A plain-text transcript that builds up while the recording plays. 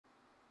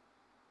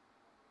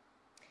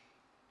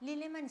Lee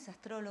Lehman es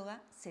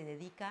astróloga, se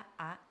dedica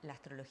a la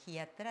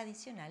astrología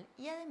tradicional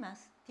y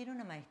además tiene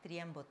una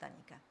maestría en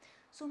botánica.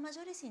 Sus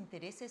mayores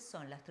intereses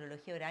son la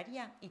astrología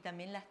horaria y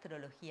también la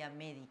astrología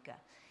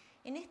médica.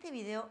 En este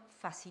video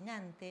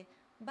fascinante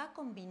va a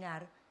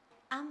combinar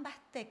ambas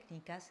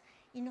técnicas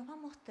y nos va a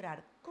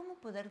mostrar cómo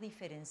poder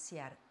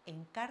diferenciar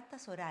en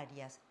cartas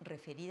horarias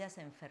referidas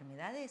a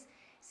enfermedades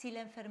si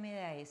la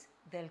enfermedad es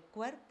del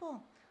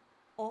cuerpo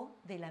o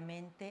de la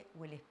mente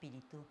o el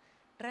espíritu.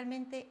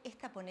 Realmente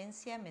esta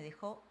ponencia me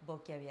dejó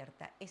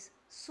boquiabierta. Es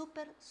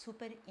súper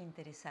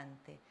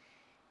interesante.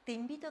 Te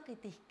invito a que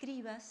te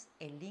inscribas,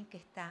 el link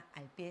está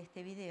al pie de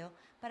este video,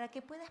 para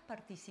que puedas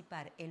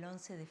participar el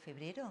 11 de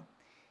febrero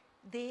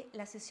de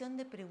la sesión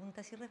de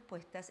preguntas y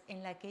respuestas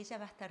en la que ella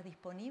va a estar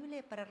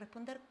disponible para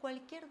responder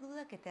cualquier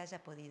duda que te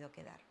haya podido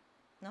quedar.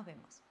 Nos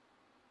vemos.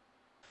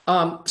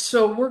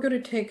 So we're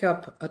going to take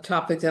up a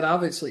topic that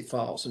obviously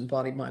falls in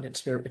body, mind, and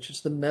spirit, which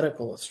is the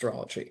medical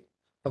astrology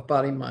of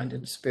body, mind,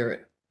 and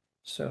spirit.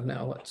 So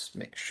now let's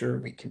make sure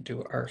we can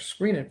do our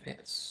screen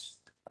advance.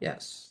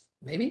 Yes,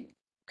 maybe?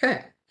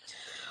 Okay.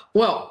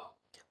 Well,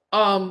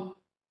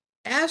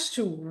 as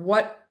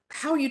to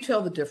how you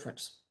tell the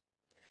difference,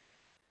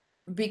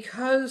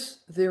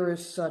 because there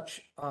is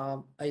such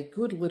a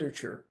good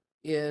literature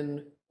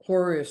in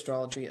horary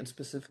astrology and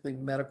specifically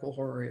medical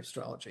horary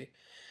astrology,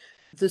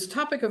 this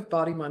topic of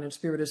body, mind, and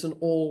spirit is an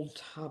old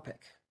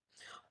topic.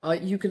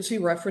 You can see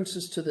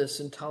references to this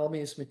in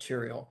Ptolemy's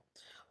material,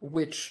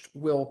 which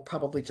we'll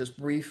probably just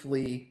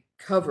briefly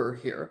cover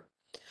here.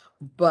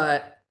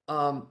 But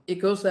it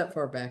goes that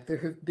far back. There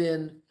have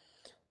been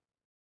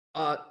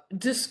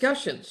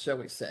discussions, shall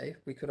we say.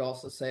 We could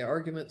also say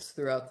arguments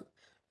throughout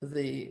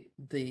the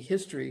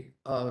history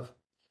of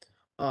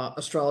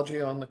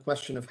astrology on the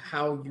question of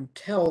how you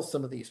tell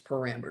some of these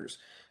parameters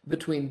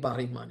between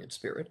body, mind, and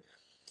spirit.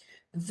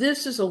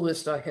 This is a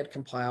list I had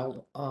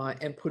compiled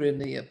and put in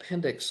the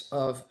appendix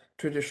of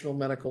traditional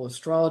medical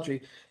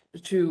astrology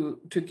to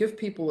give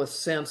people a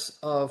sense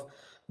of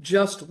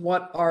just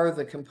what are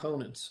the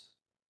components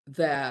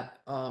that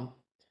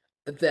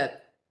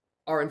that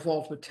are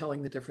involved with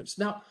telling the difference.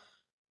 Now,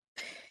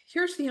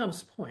 here's the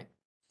honest point.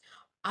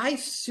 I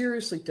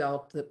seriously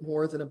doubt that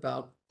more than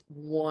about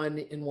 1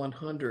 in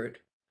 100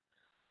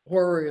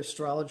 horary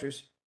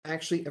astrologers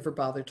actually ever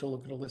bother to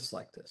look at a list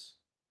like this.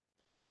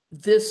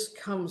 This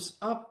comes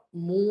up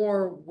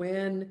more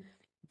when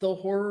the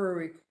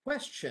horary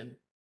question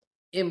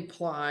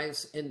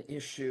implies an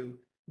issue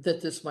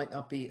that this might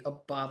not be a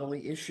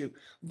bodily issue.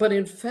 But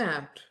in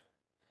fact,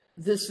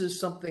 this is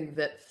something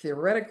that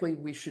theoretically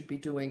we should be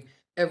doing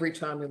every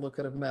time we look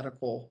at a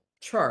medical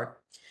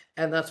chart.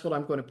 And that's what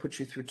I'm going to put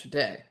you through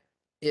today,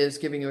 is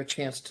giving you a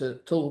chance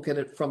to look at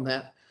it from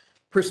that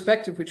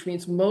perspective, which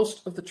means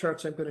most of the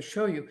charts I'm going to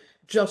show you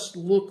just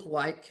look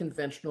like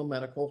conventional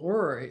medical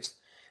horaries.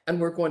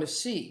 And we're going to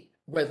see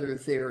whether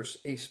there's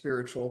a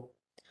spiritual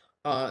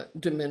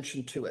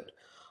dimension to it.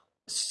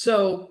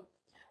 So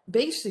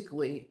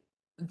basically,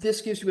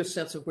 this gives you a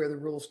sense of where the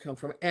rules come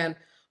from. And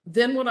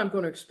then what I'm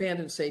going to expand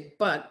and say,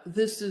 but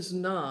this is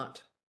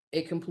not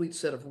a complete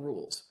set of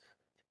rules,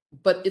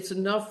 but it's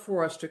enough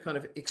for us to kind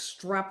of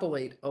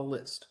extrapolate a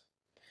list.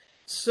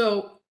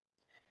 So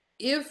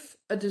if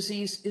a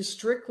disease is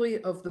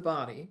strictly of the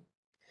body,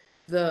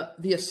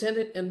 the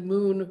ascendant and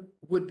moon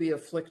would be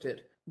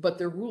afflicted, but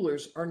their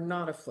rulers are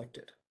not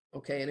afflicted.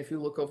 Okay, and if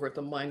you look over at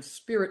the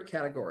mind-spirit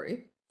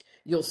category,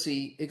 you'll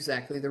see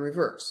exactly the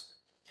reverse.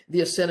 The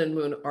ascendant and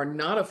moon are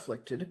not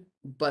afflicted,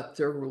 but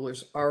their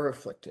rulers are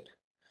afflicted.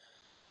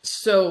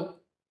 So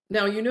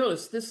now you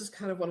notice this is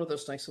kind of one of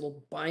those nice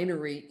little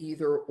binary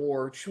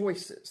either-or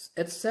choices,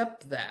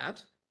 except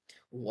that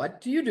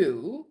what do you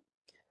do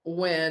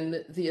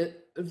when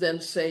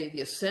then say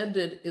the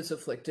ascendant is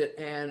afflicted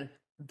and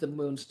the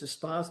moon's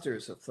dispositor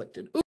is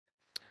afflicted? Ooh.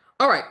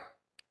 All right,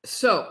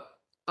 so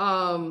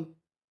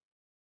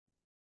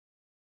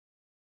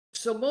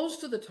so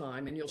most of the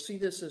time, and you'll see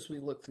this as we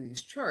look through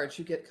these charts,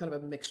 you get kind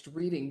of a mixed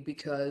reading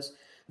because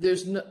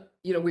there's no,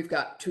 we've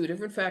got two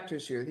different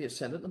factors here, the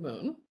ascendant and the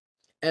moon,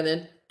 and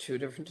then two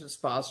different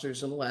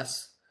dispositors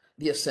unless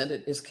the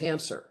ascendant is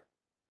Cancer.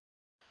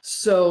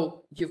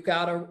 So you've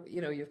got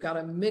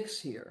a mix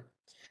here,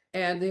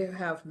 and they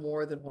have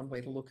more than one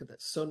way to look at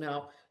this. So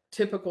now,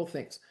 typical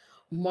things: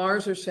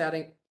 Mars or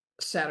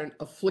Saturn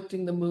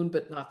afflicting the moon,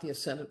 but not the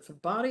ascendant for the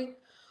body.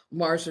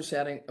 Mars or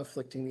Saturn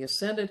afflicting the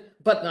ascendant,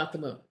 but not the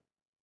moon.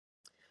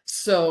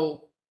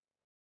 So,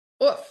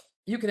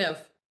 you can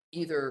have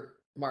either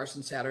Mars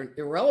and Saturn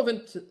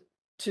irrelevant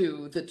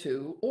to the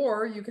two,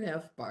 or you can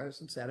have Mars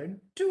and Saturn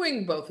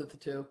doing both of the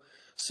two.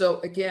 So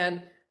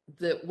again,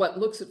 what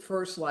looks at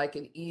first like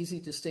an easy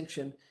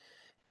distinction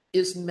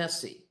is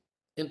messy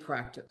in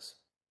practice.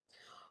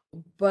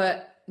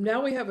 But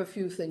now we have a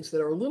few things that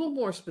are a little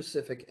more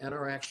specific and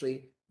are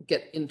actually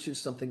get into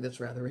something that's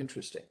rather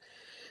interesting.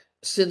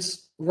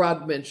 Since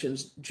Rod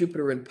mentions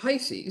Jupiter in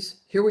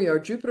Pisces, here we are,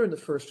 Jupiter in the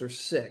 1st or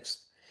 6th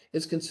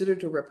is considered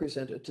to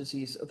represent a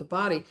disease of the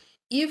body,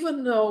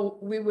 even though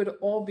we would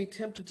all be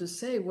tempted to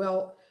say,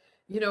 well,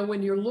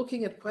 when you're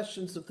looking at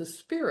questions of the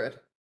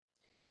spirit,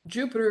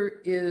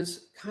 Jupiter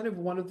is kind of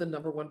one of the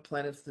number one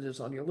planets that is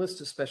on your list,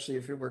 especially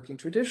if you're working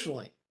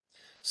traditionally.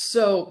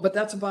 So, but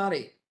that's a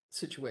body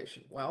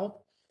situation.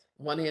 Well,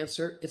 one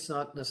answer, it's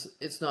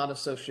not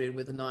associated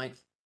with the ninth,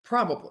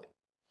 probably.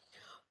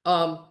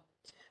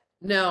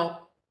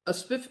 Now, a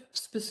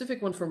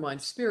specific one for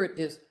mind spirit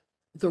is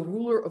the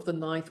ruler of the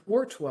ninth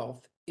or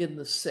 12th in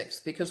the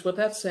sixth, because what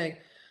that's saying,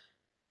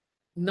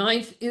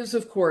 ninth is,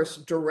 of course,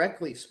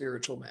 directly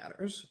spiritual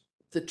matters.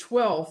 The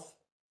 12th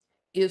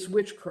is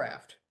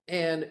witchcraft.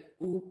 And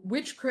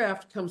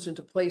witchcraft comes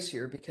into place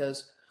here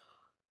because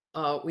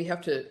we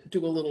have to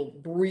do a little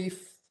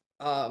brief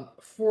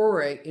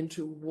foray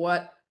into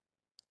what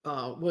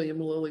William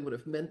Lilly would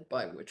have meant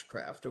by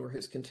witchcraft, or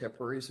his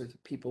contemporaries, or the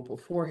people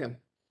before him.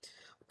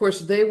 Of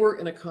course, they were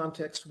in a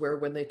context where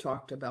when they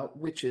talked about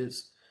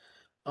witches,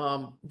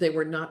 they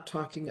were not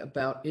talking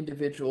about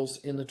individuals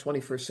in the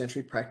 21st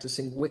century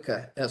practicing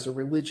Wicca as a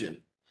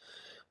religion.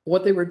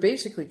 What they were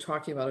basically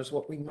talking about is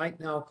what we might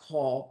now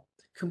call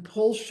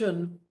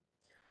compulsion,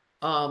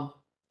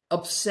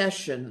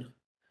 obsession,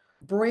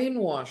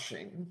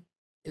 brainwashing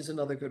is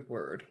another good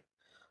word.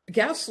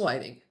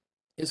 Gaslighting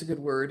is a good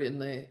word in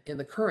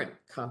the current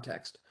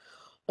context.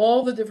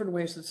 All the different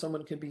ways that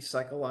someone can be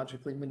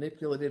psychologically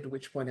manipulated, at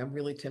which point I'm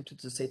really tempted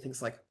to say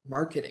things like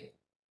marketing.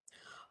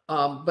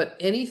 But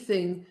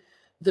anything,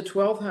 the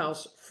 12th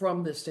house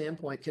from this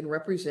standpoint can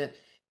represent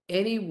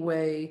any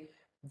way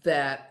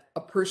that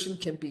a person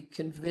can be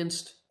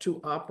convinced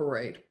to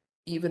operate,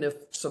 even if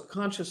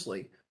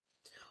subconsciously,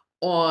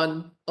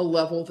 on a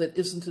level that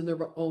isn't in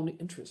their own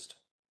interest.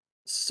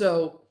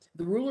 So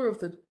the ruler of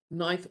the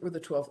ninth or the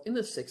 12th in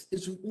the sixth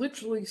is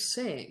literally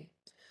saying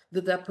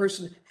that that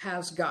person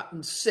has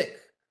gotten sick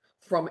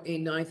from a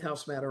ninth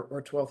house matter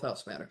or 12th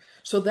house matter.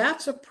 So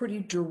that's a pretty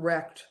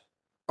direct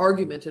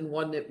argument, and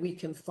one that we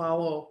can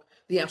follow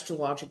the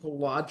astrological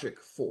logic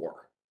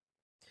for.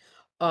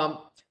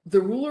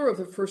 The ruler of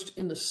the first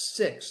in the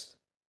sixth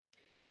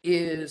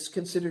is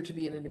considered to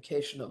be an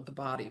indication of the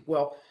body.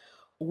 Well,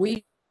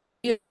 we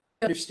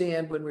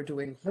understand when we're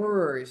doing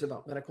horrors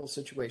about medical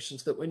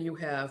situations that when you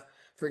have,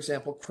 for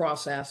example,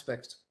 cross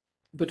aspects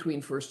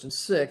between first and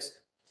sixth,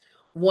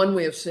 one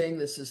way of saying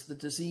this is the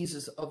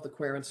diseases of the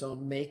querent's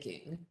own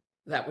making.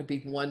 That would be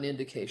one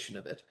indication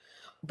of it.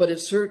 But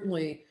it's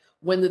certainly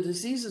when the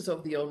diseases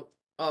of the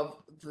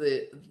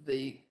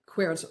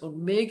querent's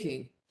own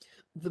making,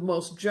 the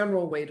most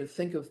general way to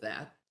think of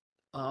that,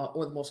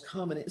 or the most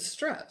common, is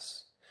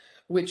stress,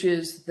 which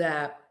is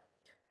that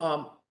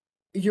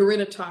you're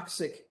in a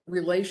toxic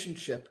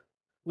relationship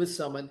with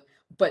someone,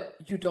 but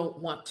you don't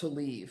want to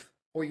leave,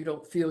 or you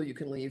don't feel you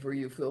can leave, or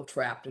you feel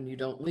trapped and you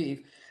don't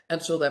leave.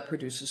 And so that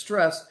produces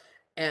stress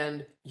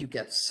and you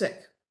get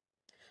sick.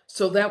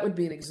 So that would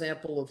be an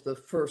example of the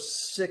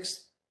first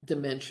sixth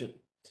dimension.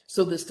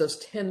 So this does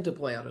tend to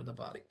play out in the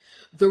body.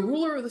 The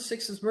ruler of the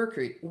sixth is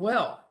Mercury.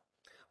 Well,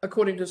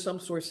 according to some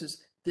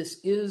sources, this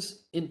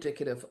is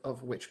indicative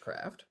of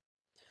witchcraft.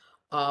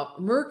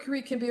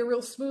 Mercury can be a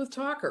real smooth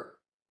talker.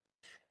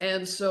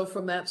 And so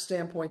from that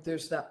standpoint,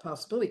 there's that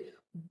possibility.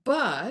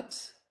 But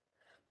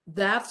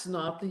that's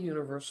not the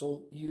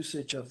universal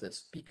usage of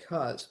this,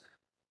 because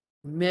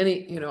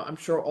many, I'm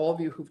sure all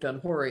of you who've done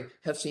horary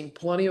have seen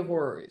plenty of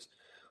horrors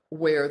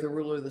where the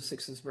ruler of the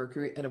sixth is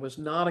Mercury, and it was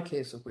not a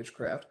case of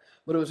witchcraft,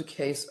 but it was a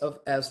case of,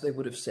 as they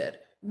would have said,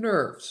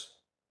 nerves.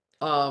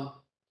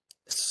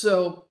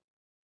 So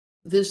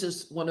this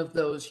is one of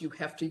those you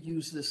have to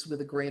use this with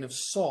a grain of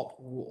salt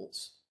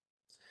rules.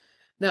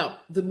 Now,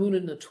 the moon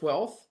in the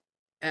 12th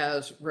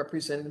as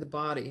representing the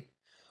body,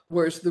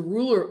 whereas the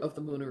ruler of the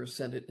moon or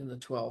ascendant in the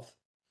 12th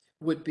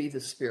would be the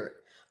spirit.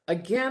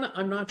 Again,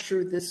 I'm not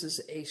sure this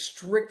is a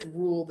strict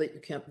rule that you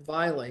can't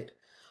violate,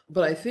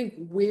 but I think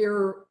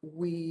where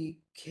we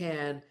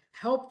can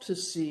help to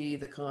see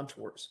the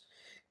contours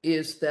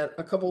is that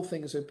a couple of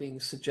things are being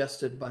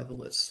suggested by the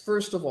list.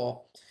 First of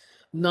all,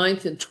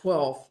 9th and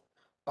 12th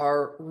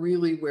are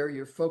really where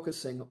you're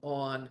focusing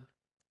on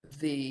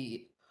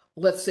the,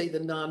 let's say, the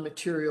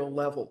non-material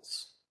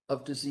levels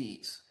of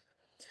disease.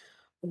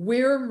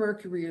 Where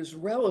Mercury is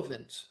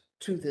relevant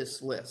to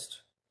this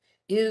list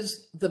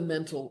is the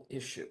mental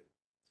issue.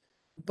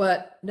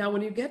 But now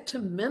when you get to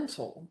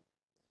mental,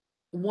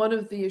 one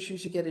of the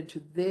issues you get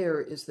into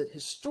there is that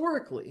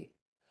historically,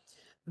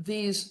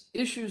 these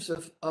issues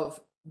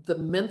of the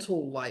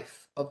mental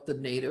life of the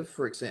native,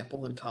 for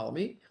example, in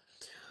Ptolemy,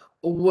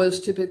 was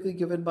typically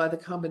given by the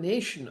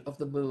combination of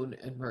the moon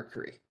and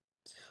Mercury.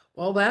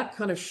 Well, that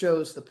kind of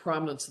shows the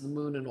prominence of the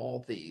moon in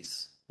all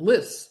these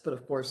lists, but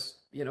of course,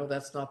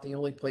 that's not the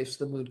only place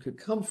the moon could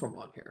come from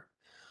on here.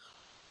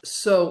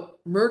 So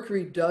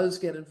Mercury does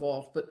get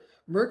involved, but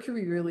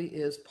Mercury really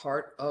is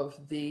part of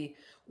the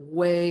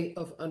way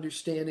of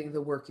understanding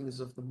the workings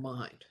of the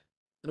mind.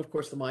 And of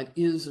course, the mind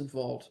is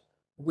involved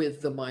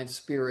with the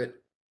mind-spirit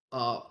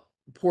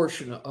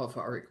portion of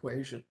our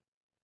equation.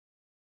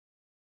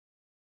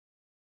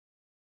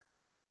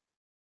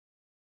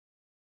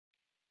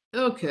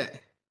 Okay.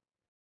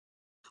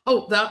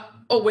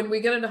 When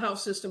we get into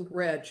house system,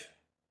 Reg,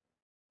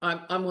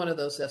 I'm one of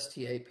those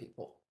STA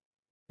people.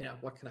 You know,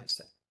 what can I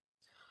say?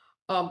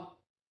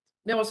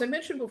 Now, as I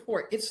mentioned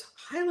before, it's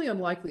highly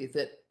unlikely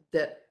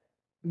that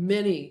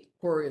many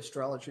Hori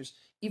astrologers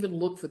even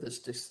look for this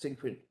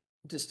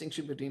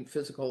distinction between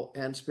physical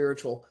and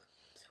spiritual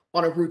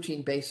on a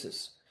routine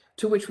basis,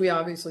 to which we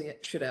obviously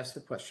should ask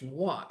the question,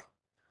 why?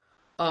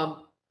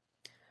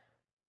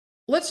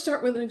 Let's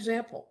start with an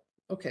example.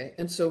 Okay,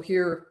 and so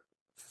here,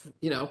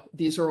 you know,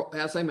 these are,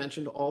 as I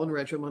mentioned, all in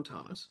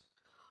Regiomontanus.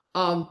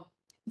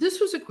 This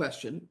was a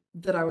question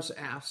that I was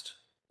asked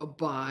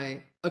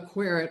by a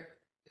querent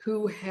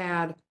who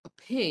had a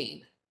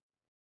pain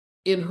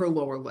in her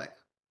lower leg.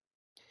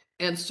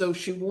 And so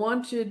she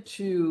wanted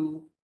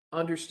to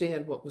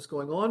understand what was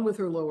going on with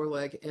her lower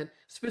leg, and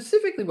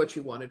specifically what she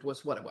wanted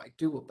was, what do I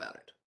do about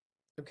it?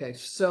 Okay,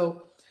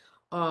 so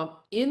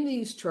in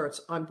these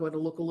charts, I'm going to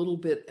look a little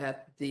bit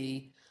at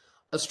the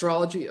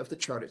astrology of the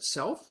chart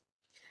itself,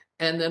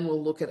 and then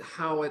we'll look at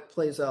how it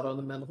plays out on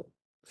the mental,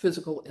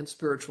 physical, and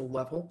spiritual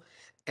level.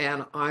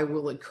 And I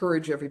will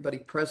encourage everybody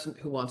present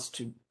who wants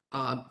to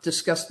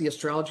discuss the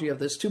astrology of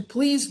this to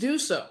please do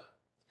so.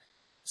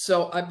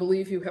 So I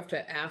believe you have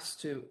to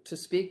ask to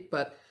speak,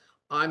 but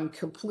I'm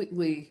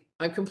completely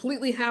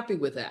happy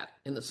with that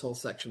in this whole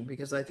section,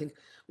 because I think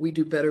we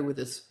do better with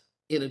this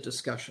in a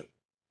discussion.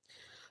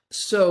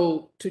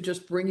 So to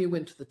just bring you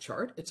into the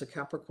chart, it's a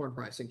Capricorn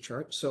rising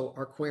chart. So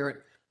our querent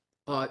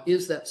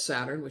is that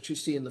Saturn, which you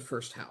see in the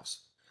first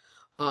house.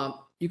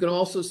 You can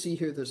also see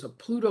here there's a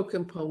Pluto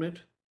component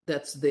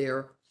that's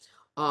there.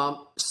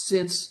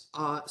 Since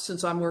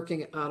I'm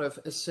working out of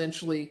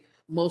essentially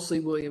mostly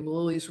William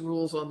Lilly's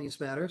rules on these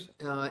matters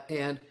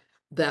and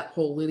that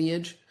whole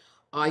lineage,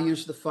 I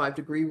use the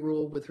 5-degree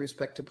rule with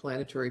respect to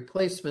planetary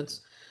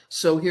placements.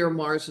 So here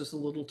Mars is a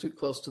little too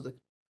close to the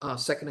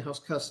second house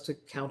cusp to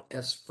count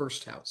as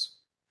first house.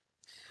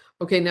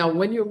 Okay, now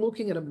when you're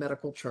looking at a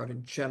medical chart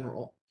in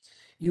general,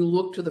 you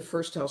look to the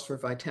first house for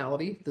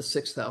vitality, the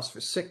 6th house for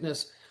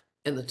sickness,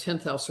 and the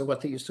 10th house for what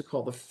they used to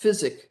call the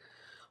physic,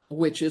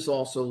 which is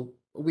also,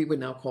 we would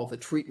now call the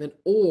treatment,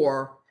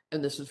 or,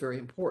 and this is very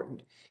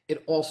important,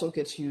 it also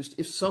gets used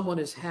if someone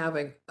is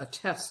having a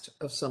test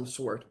of some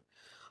sort.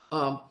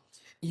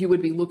 You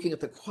would be looking at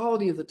the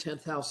quality of the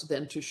 10th house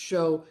then to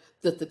show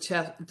that the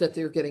test, that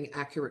they're getting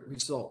accurate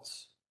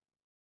results.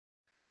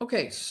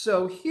 Okay,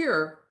 so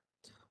here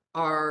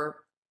our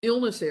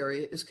illness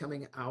area is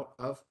coming out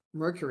of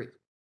Mercury.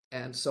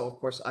 And so, of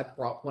course, I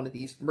brought one of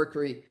these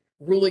Mercury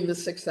ruling the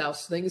 6th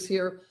house things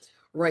here,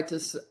 right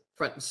to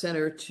front and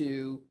center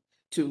to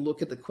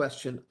look at the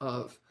question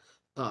of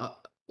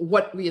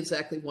what we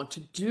exactly want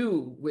to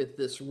do with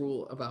this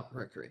rule about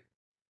Mercury.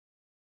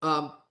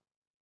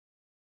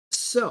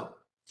 So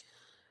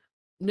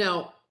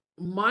now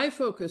my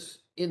focus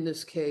in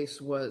this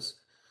case was,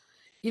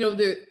 you know,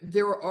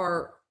 there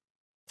are,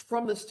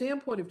 from the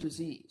standpoint of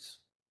disease,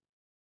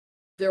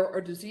 there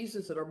are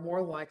diseases that are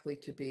more likely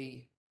to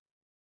be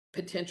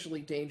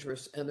potentially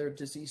dangerous, and there are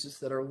diseases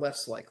that are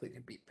less likely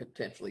to be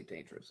potentially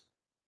dangerous.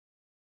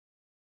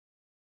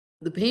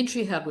 The pain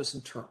she had was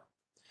internal.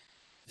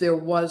 There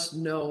was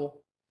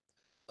no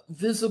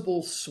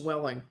visible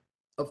swelling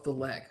of the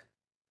leg.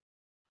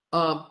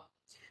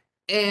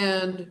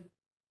 And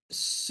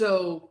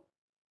so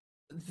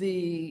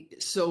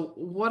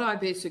what I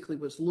basically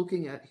was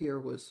looking at here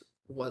was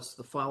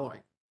the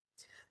following,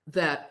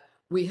 that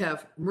we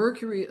have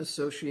Mercury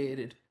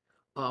associated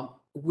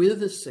with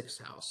the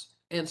 6th house.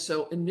 And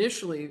so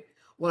initially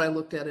what I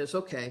looked at is,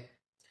 okay,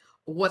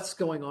 what's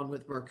going on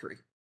with Mercury?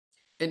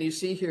 And you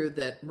see here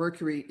that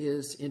Mercury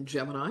is in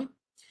Gemini.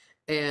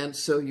 And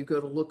so you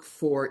go to look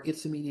for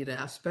its immediate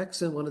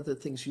aspects. And one of the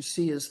things you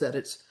see is that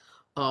it's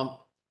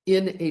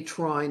in a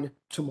trine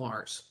to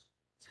Mars.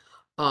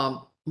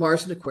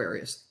 Mars in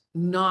Aquarius,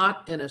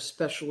 not an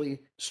especially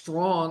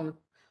strong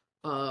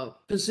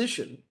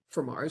position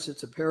for Mars.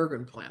 It's a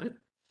peregrine planet.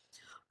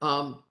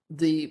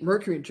 The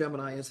Mercury in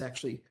Gemini is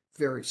actually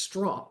very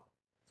strong.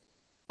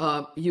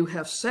 You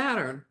have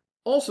Saturn,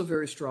 also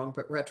very strong,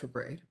 but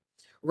retrograde,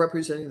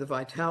 representing the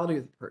vitality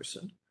of the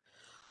person.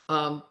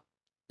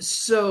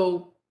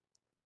 So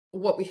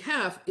what we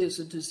have is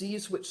a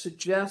disease which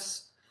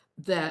suggests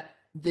that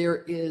there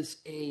is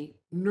a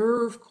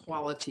nerve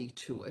quality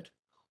to it,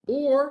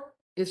 or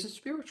is it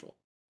spiritual?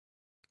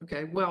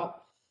 Okay,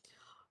 well,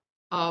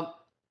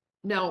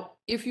 now,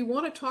 if you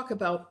want to talk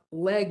about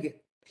leg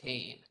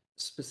pain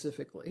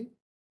specifically,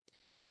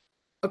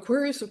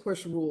 Aquarius, of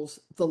course, rules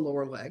the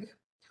lower leg.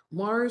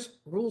 Mars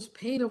rules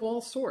pain of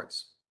all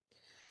sorts.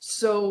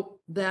 So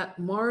that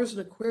Mars in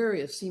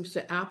Aquarius seems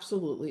to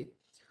absolutely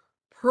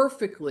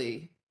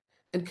perfectly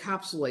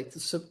encapsulate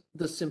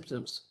the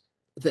symptoms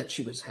that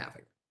she was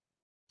having.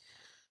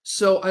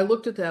 So I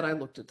looked at that. I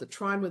looked at the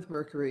trine with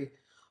Mercury,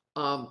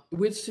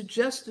 which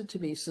suggested to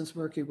me, since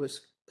Mercury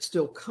was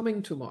still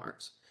coming to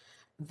Mars,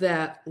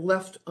 that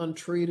left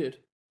untreated,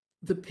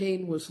 the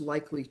pain was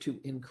likely to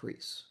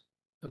increase.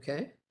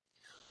 Okay?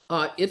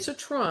 It's a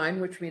trine,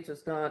 which means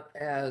it's not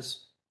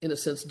as, in a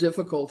sense,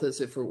 difficult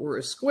as if it were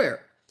a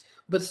square.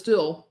 But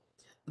still,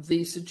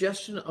 the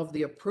suggestion of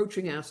the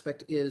approaching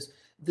aspect is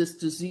this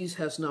disease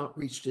has not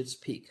reached its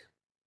peak.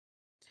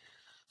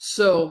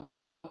 So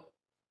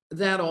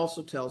that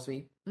also tells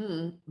me,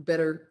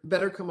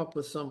 better come up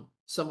with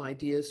some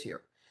ideas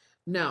here.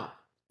 Now,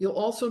 you'll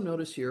also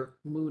notice here,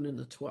 moon in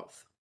the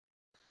 12th.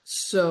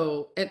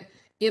 So, and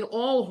in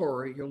all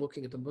horror, you're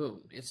looking at the moon.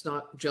 It's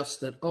not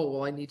just that, oh,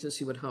 well, I need to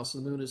see what house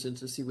the moon is in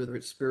to see whether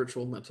it's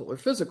spiritual, mental, or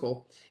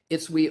physical.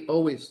 It's we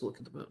always look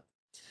at the moon.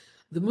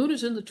 The moon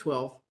is in the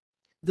 12th.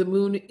 The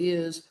moon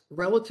is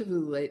relatively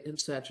late in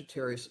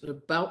Sagittarius and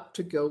about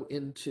to go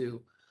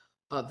into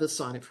the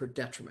sign of her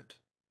detriment.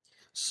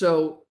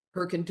 So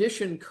her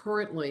condition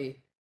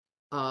currently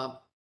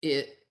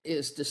it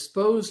is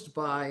disposed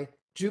by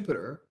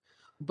Jupiter,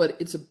 but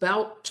it's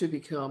about to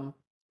become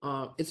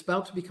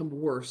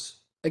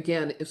worse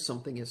again if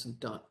something isn't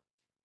done.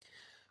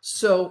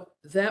 So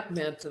that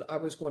meant that I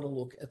was going to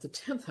look at the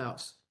 10th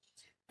house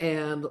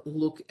and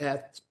look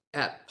at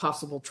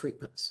possible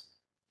treatments.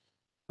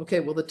 Okay,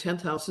 well, the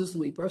 10th house is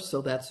Libra,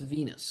 so that's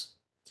Venus.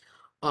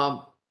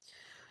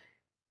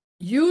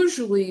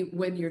 Usually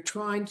when you're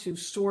trying to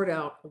sort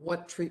out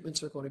what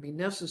treatments are going to be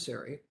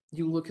necessary,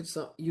 you look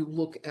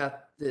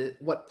at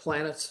what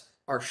planets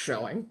are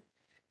showing,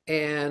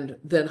 and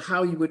then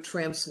how you would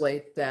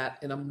translate that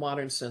in a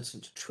modern sense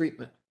into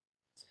treatment.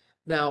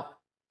 Now,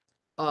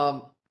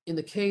 in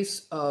the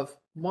case of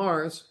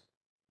Mars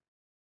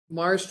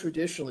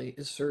traditionally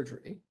is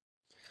surgery.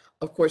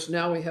 Of course,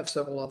 now we have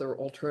several other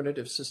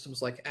alternative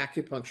systems like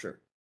acupuncture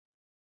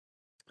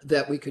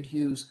that we could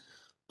use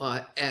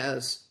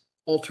as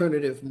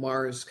alternative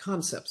Mars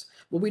concepts.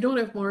 Well, we don't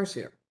have Mars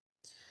here.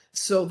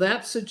 So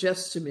that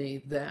suggests to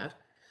me that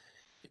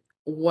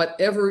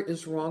whatever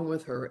is wrong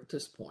with her at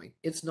this point,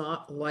 it's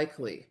not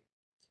likely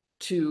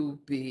to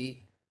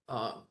be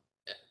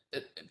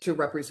to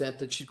represent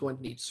that she's going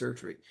to need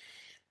surgery.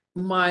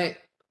 My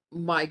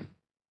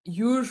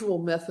usual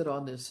method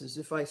on this is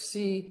if I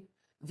see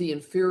the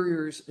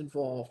inferiors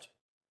involved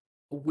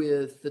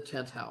with the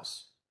 10th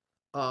house,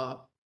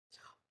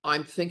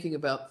 I'm thinking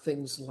about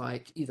things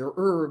like either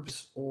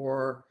herbs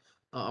or,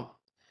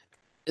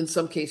 in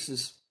some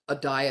cases, a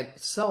diet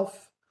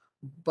itself,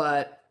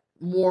 but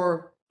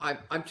more,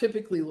 I'm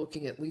typically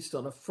looking, at least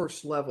on a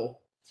first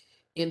level,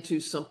 into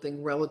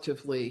something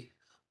relatively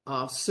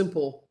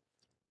simple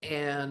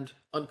and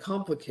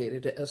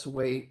uncomplicated as a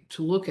way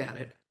to look at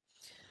it.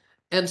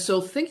 And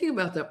so thinking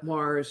about that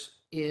Mars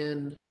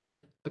in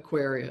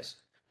Aquarius,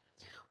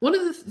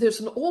 there's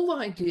an old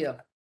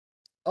idea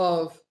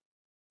of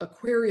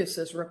Aquarius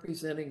as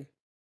representing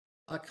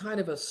a kind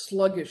of a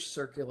sluggish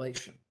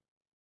circulation.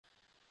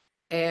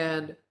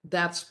 And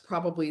that's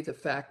probably the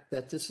fact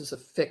that this is a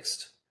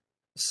fixed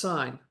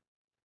sign.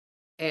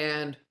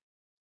 And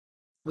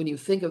when you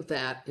think of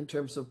that in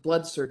terms of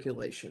blood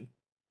circulation,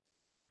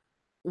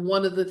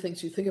 one of the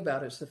things you think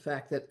about is the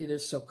fact that it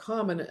is so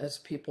common as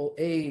people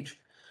age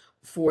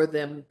for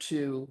them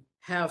to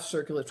have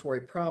circulatory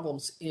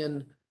problems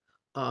in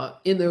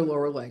their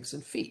lower legs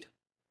and feet.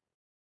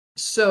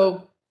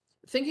 So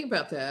thinking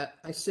about that,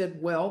 I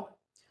said, well,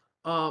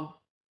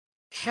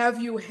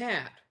 have you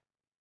had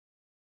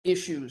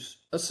issues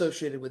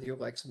associated with your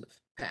legs in the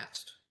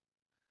past?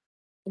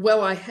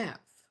 Well, I have,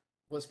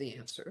 was the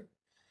answer.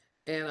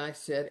 And I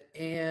said,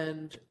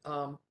 and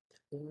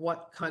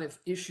what kind of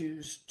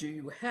issues do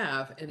you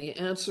have? And the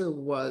answer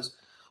was,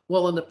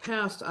 well, in the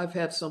past, I've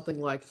had something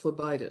like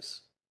phlebitis.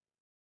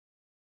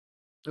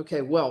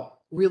 Okay,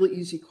 well, really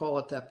easy call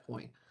at that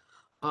point.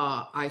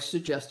 I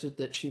suggested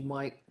that she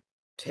might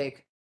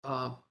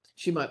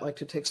like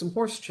to take some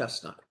horse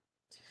chestnut,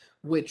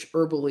 which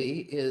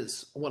herbally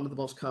is one of the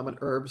most common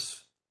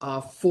herbs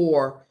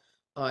for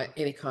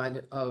any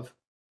kind of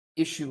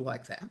issue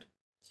like that.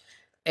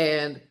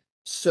 And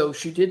so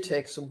she did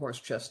take some horse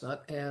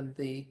chestnut, and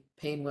the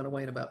pain went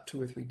away in about 2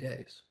 or 3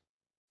 days.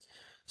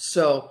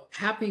 So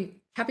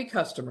happy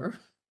customer,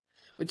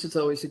 which is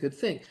always a good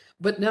thing.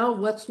 But now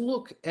let's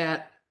look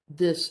at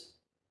this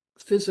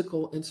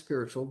physical and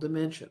spiritual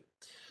dimension.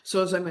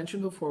 So as I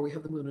mentioned before, we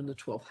have the moon in the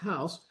 12th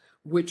house,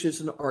 which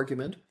is an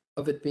argument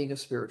of it being a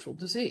spiritual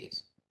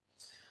disease.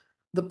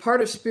 The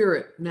part of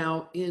spirit,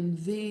 now in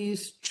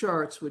these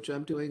charts, which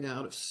I'm doing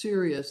out of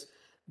Sirius,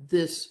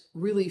 this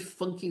really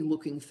funky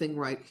looking thing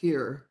right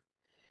here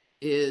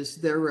is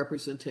their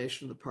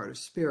representation of the part of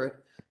spirit.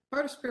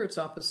 Part of spirit's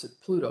opposite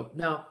Pluto.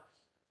 Now,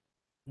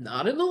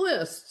 not in the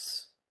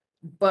lists,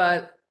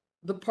 but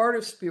the part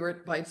of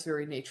spirit by its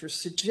very nature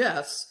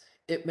suggests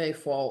it may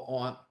fall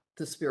on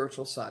the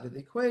spiritual side of the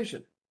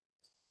equation.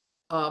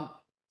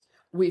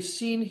 We've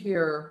seen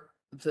here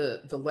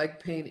the leg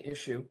pain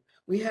issue.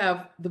 We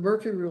have the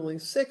Mercury ruling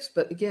 6,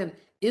 but again,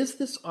 is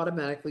this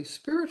automatically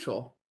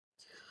spiritual?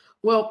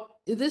 Well,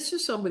 this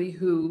is somebody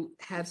who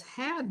has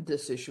had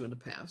this issue in the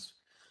past.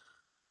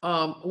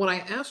 When I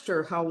asked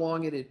her how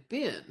long it had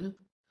been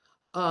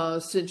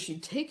since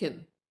she'd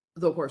taken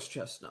the horse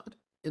chestnut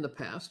in the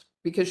past,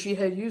 because she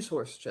had used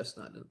horse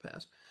chestnut in the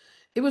past,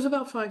 it was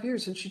about 5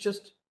 years and she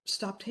just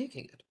stopped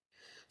taking it.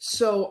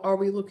 So are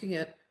we looking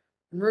at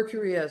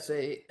Mercury as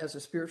a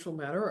spiritual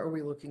matter? Or are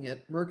we looking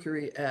at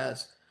Mercury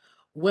as,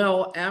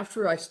 well,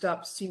 after I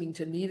stopped seeming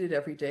to need it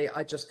every day,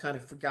 I just kind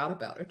of forgot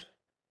about it,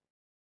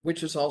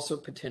 which is also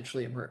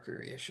potentially a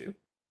Mercury issue.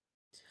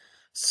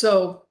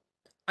 So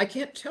I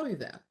can't tell you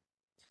that.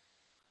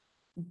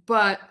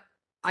 But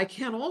I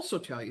can also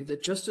tell you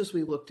that just as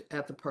we looked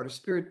at the part of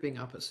spirit being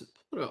opposite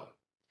Pluto,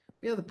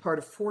 we have the part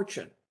of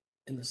fortune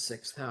in the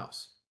 6th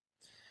house.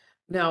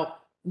 Now,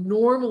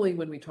 normally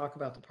when we talk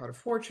about the part of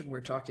fortune,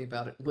 we're talking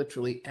about it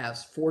literally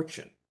as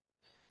fortune,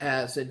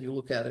 as in you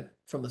look at it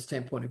from the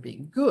standpoint of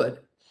being good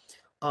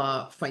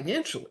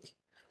financially.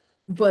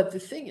 But the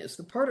thing is,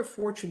 the part of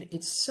fortune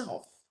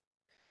itself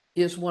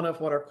is one of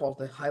what are called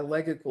the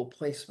hylegical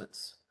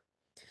placements.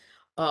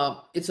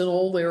 It's an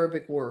old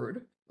Arabic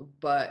word,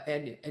 but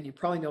and you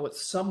probably know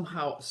it's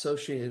somehow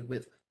associated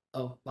with,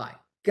 oh my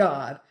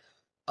God,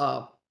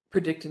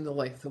 predicting the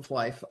length of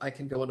life. I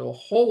can go into a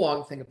whole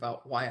long thing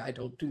about why I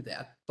don't do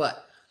that,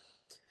 but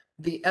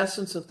the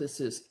essence of this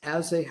is,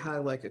 as a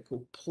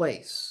hylegical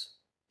place,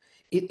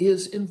 it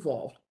is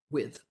involved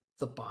with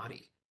the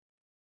body.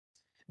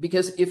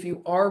 Because if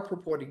you are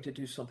purporting to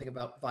do something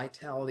about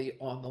vitality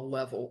on the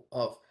level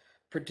of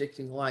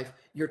predicting life,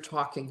 you're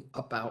talking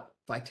about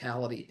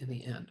vitality in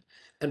the end.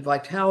 And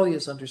vitality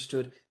is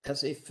understood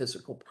as a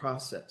physical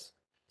process.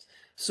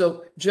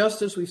 So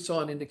just as we saw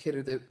an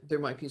indicator that there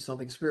might be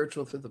something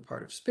spiritual through the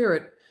part of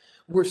spirit,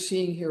 we're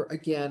seeing here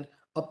again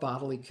a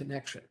bodily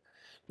connection.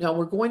 Now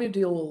we're going to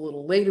deal a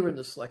little later in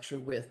this lecture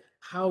with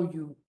how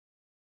you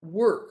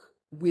work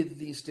with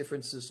these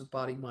differences of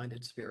body, mind,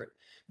 and spirit,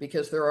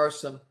 because there are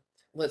some,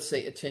 let's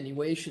say,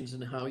 attenuations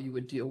in how you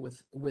would deal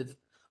with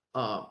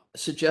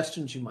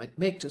suggestions you might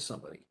make to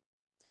somebody.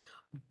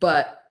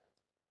 But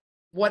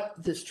what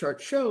this chart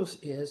shows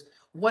is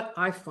what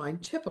I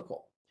find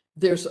typical.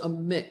 There's a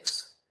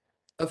mix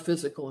of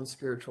physical and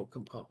spiritual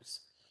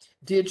components.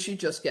 Did she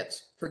just get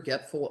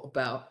forgetful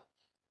about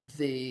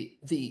the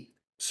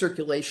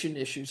circulation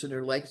issues in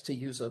her legs, to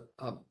use a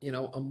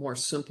more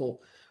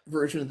simple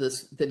version of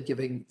this than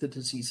giving the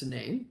disease a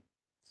name?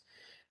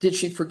 Did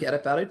she forget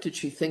about it? Did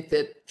she think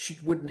that she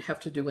wouldn't have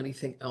to do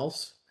anything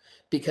else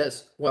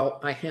because, well,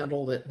 I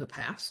handled it in the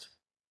past?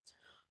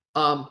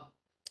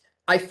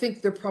 I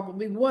think there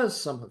probably was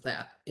some of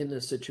that in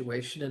this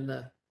situation, in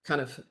the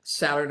kind of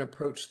Saturn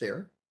approach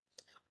there,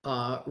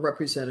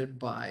 represented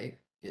by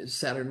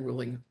Saturn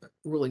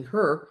ruling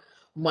her,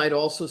 might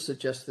also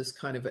suggest this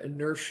kind of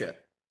inertia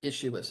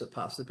issue as a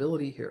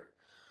possibility here.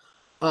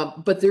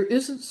 But there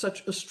isn't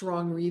such a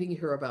strong reading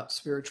here about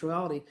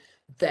spirituality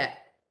that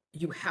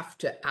you have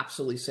to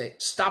absolutely say,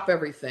 stop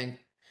everything.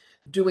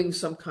 Doing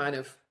some kind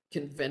of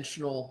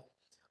conventional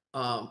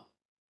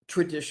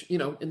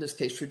tradition, in this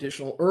case,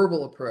 traditional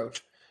herbal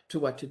approach to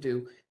what to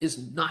do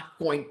is not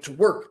going to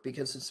work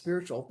because it's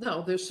spiritual.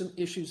 No, there's some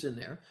issues in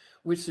there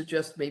which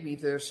suggest maybe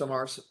there's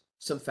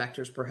some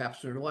factors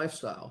perhaps in her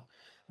lifestyle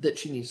that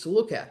she needs to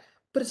look at,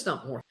 but it's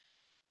not more.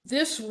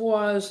 This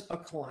was a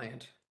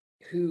client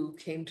who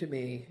came to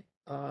me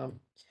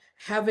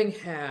having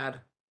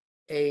had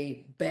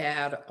a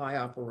bad eye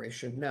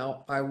operation.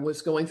 Now, I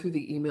was going through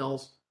the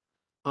emails,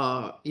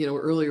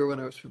 earlier when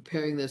I was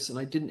preparing this, and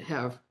I didn't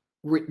have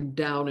written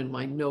down in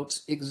my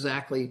notes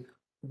exactly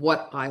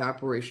what eye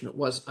operation it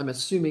was. I'm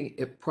assuming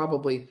it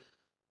probably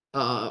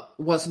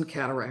wasn't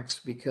cataracts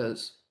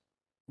because,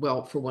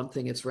 well, for one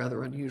thing, it's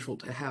rather unusual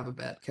to have a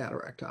bad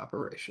cataract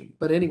operation.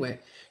 But anyway,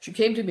 she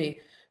came to me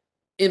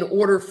in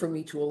order for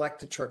me to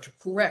elect a chart to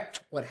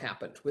correct what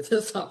happened with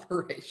this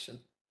operation.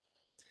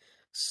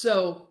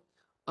 So,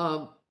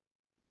 what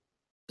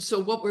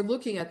we're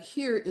looking at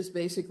here is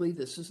basically,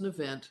 this is an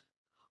event.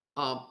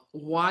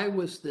 Why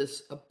was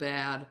this a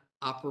bad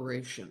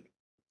operation?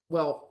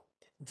 Well,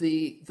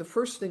 the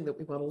first thing that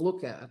we want to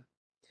look at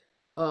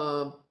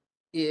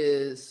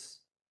is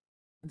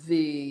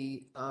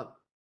the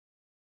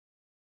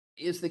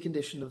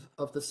condition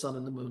of the sun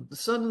and the moon. The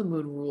sun and the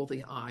moon rule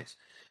the eyes.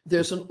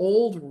 There's an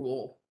old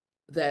rule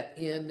that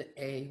in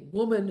a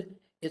woman,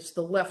 it's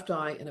the left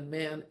eye, in a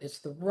man, it's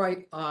the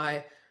right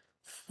eye,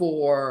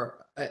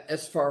 for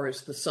as far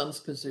as the sun's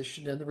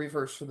position, and the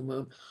reverse for the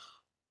moon.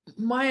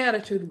 My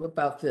attitude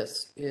about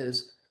this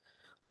is,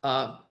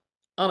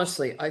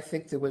 honestly, I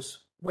think there was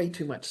way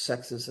too much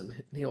sexism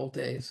in the old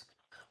days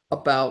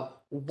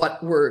about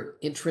what were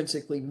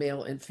intrinsically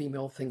male and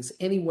female things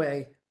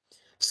anyway.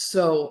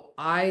 So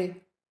I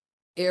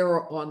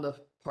err on the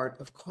part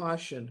of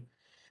caution,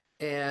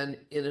 and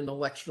in an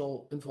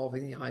electional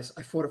involving the eyes,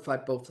 I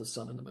fortified both the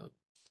sun and the moon.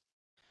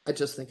 I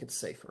just think it's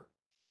safer.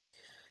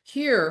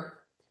 Here,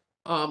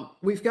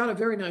 we've got a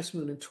very nice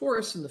moon in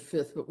Taurus in the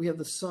 5th, but we have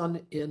the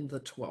sun in the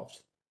 12th.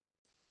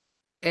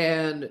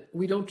 And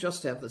we don't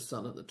just have the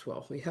sun in the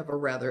 12th. We have a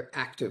rather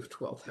active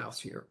 12th house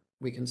here,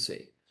 we can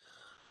see.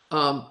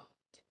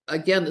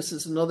 Again, this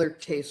is another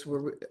case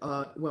where,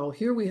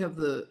 here we have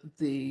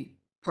the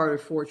part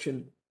of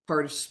fortune,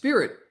 part of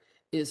spirit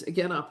is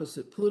again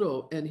opposite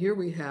Pluto, and here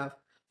we have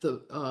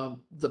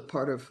the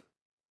part of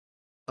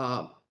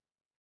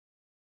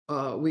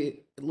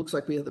it looks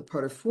like we have the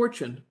part of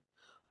fortune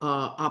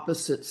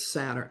opposite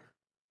Saturn.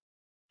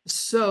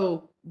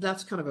 So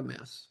that's kind of a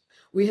mess.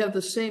 We have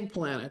the same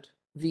planet,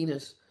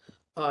 Venus,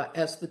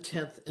 as the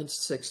 10th and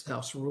 6th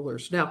house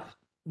rulers. Now,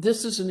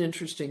 this is an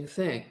interesting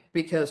thing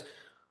because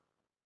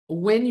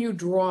when you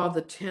draw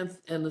the 10th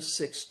and the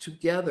 6th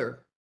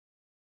together,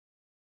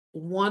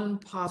 one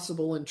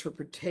possible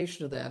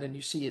interpretation of that, and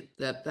you see it,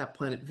 that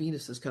planet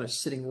Venus is kind of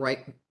sitting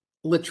right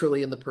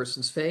literally in the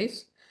person's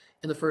face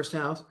in the first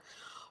house.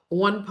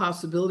 One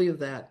possibility of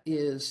that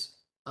is,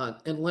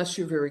 unless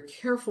you're very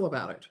careful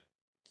about it,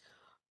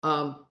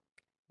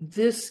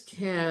 this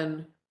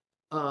can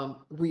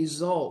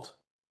result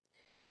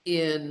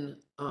in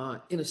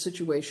a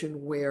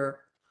situation where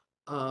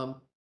the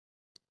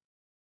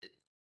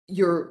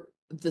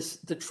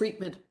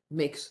treatment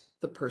makes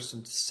the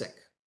person sick.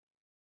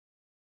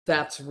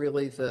 That's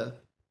really the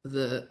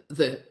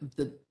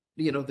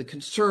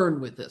concern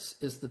with this,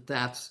 is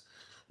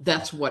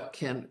that's what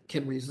can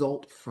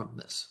result from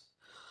this.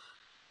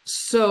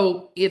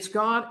 So it's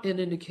got an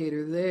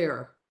indicator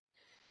there,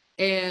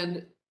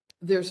 and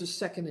there's a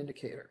second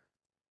indicator,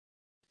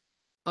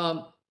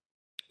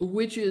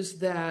 which is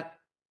that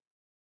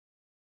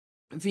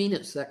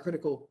Venus, that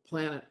critical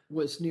planet,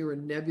 was near a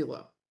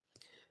nebula.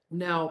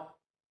 Now,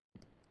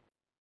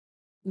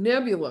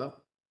 nebula,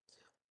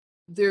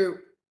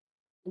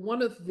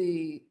 one of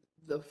the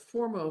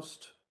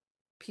foremost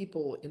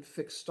people in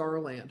fixed star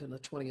land in the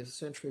 20th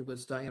century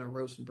was Diana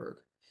Rosenberg.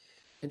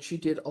 And she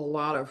did a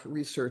lot of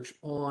research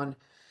on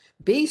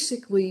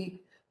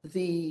basically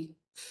the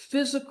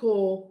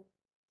physical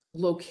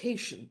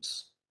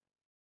locations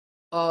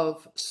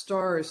of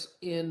stars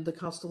in the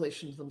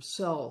constellations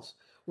themselves,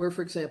 where,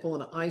 for example,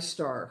 an eye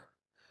star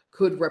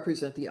could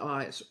represent the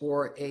eyes,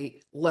 or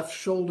a left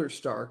shoulder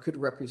star could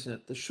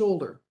represent the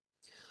shoulder.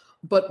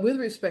 But with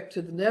respect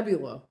to the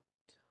nebula,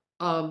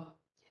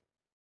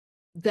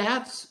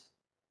 that's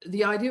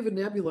the idea of a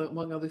nebula,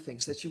 among other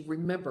things, that you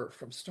remember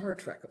from Star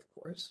Trek, of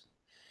course,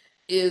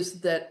 is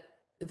that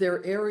there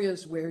are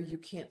areas where you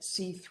can't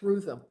see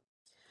through them.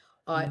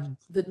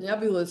 The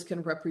nebulas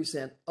can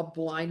represent a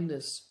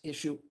blindness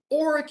issue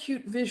or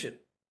acute vision,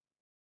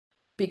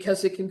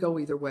 because it can go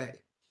either way.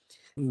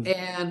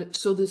 And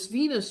so this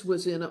Venus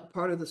was in a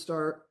part of the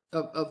star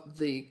of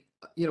the,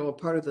 a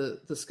part of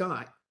the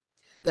sky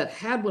that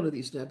had one of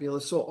these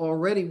nebulas. So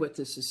already what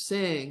this is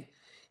saying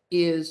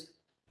is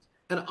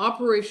an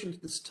operation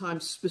at this time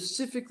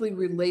specifically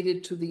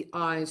related to the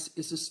eyes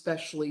is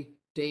especially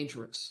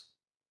dangerous.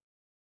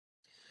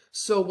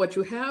 So what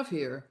you have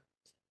here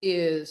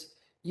is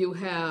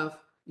you've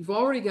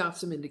already got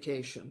some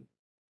indication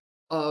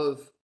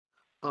of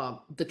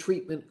the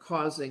treatment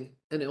causing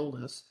an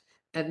illness.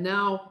 And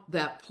now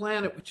that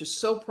planet, which is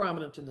so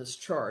prominent in this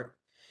chart,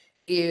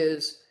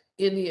 is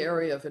in the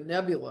area of a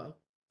nebula,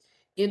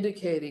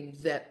 indicating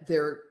that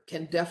there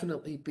can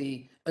definitely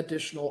be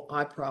additional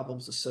eye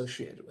problems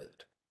associated with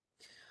it.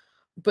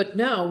 But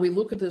now we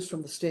look at this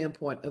from the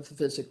standpoint of the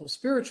physical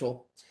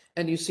spiritual,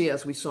 and you see,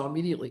 as we saw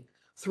immediately,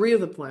 three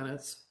of the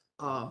planets,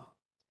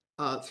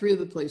 three of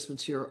the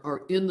placements here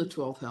are in the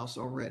 12th house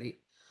already.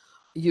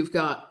 You've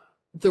got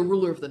the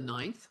ruler of the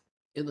 9th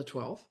in the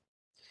 12th.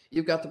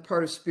 You've got the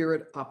part of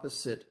spirit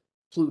opposite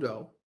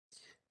Pluto.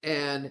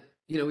 And,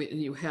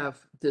 you have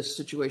this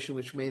situation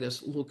which made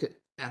us look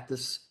at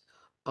this,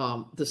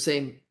 the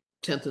same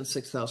 10th and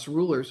 6th house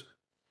rulers,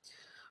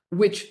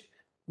 which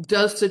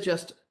does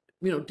suggest,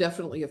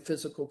 definitely a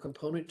physical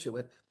component to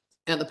it.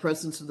 And the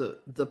presence of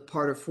the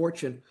part of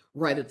fortune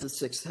right at the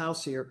 6th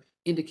house here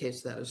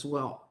indicates that as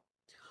well.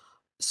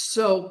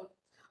 So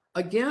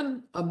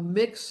again, a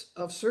mix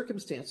of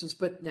circumstances,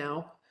 but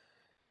now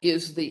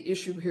is the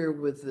issue here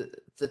with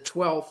the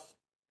 12th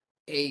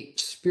a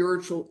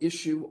spiritual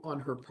issue on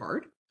her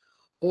part?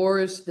 Or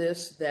is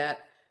this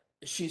that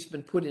she's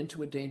been put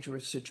into a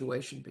dangerous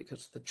situation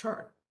because of the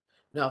chart?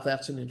 Now,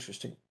 that's an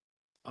interesting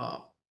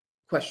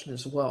question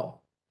as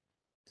well.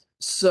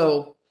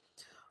 So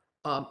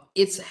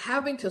it's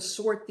having to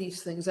sort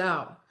these things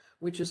out,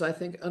 which is, I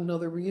think,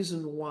 another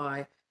reason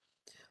why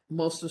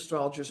most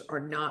astrologers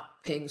are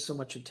not paying so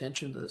much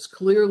attention to this.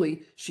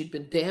 Clearly, she'd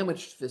been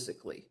damaged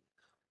physically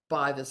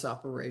by this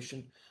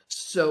operation,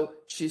 so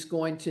she's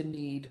going to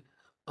need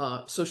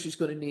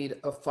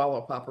a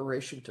follow-up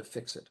operation to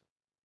fix it.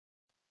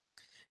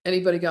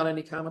 Anybody got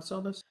any comments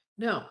on this?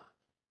 Now,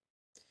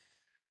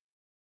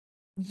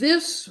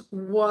 this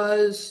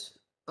was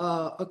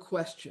a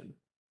question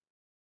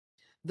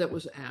that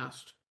was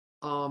asked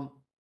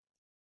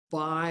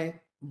by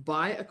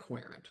a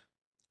querent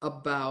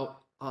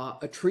about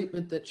a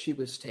treatment that she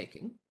was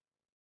taking.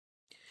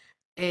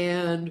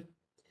 And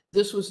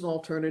this was an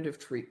alternative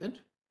treatment.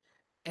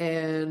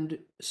 And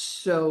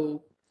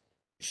so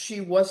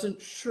she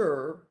wasn't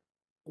sure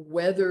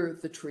whether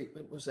the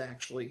treatment was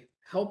actually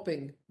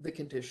helping the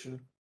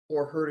condition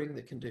or hurting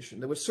the condition.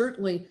 There was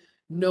certainly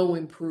no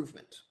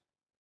improvement.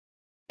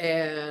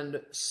 And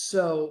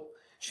so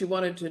she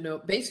wanted to know,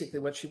 basically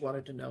what she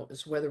wanted to know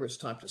is whether it's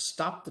time to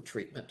stop the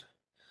treatment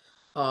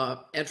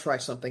and try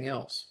something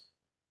else.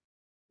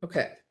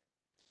 Okay.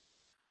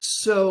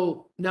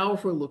 So now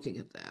if we're looking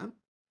at that,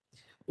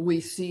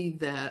 we see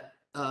that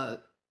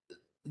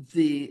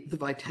the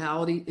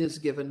vitality is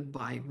given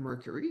by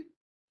Mercury.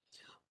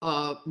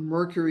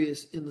 Mercury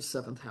is in the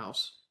 7th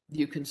house.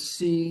 You can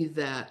see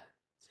that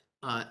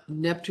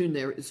Neptune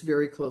there is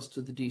very close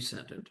to the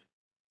descendant.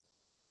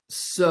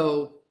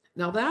 So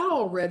now that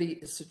already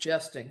is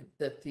suggesting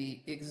that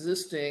the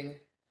existing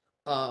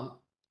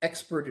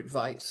expert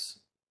advice,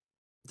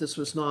 this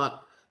was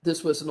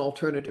an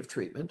alternative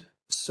treatment.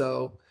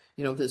 So,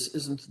 you know, this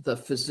isn't the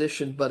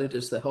physician, but it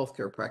is the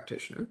healthcare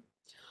practitioner.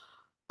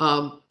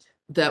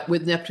 That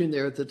with Neptune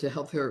there, that the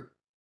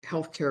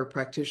healthcare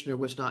practitioner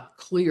was not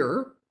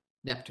clear,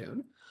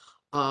 Neptune,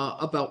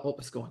 about what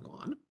was going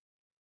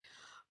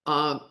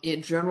on.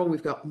 In general,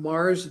 we've got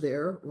Mars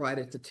there right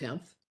at the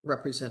 10th,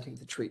 representing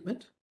the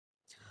treatment.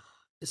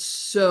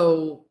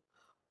 So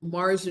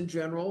Mars in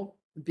general,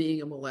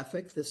 being a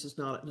malefic, this is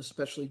not an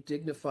especially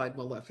dignified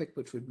malefic,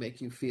 which would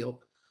make you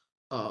feel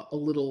a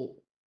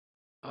little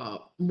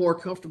more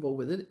comfortable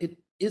with it. It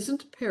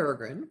isn't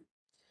peregrine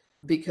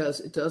because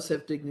it does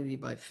have dignity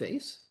by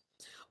face.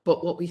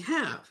 But what we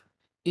have,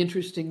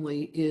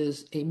 interestingly,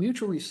 is a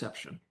mutual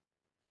reception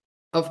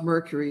of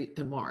Mercury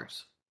and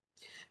Mars.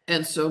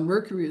 And so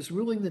Mercury is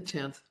ruling the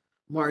 10th,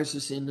 Mars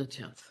is in the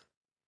 10th.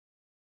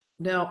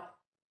 Now,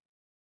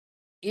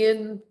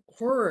 in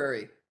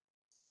horary,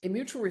 a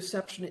mutual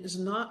reception is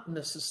not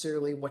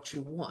necessarily what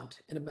you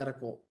want in a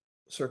medical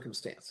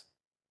circumstance.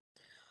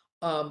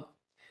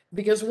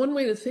 Because one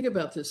way to think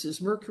about this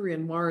is Mercury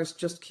and Mars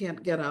just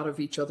can't get out of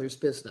each other's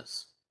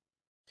business.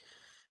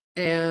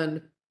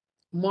 And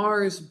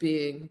Mars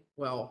being,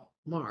 well,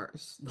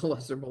 Mars, the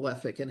lesser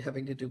malefic and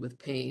having to do with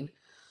pain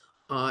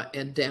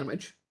and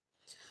damage,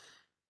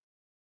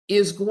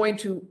 is going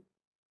to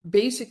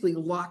basically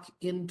lock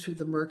into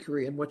the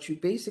Mercury, and what you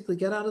basically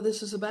get out of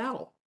this is a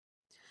battle.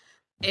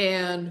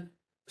 And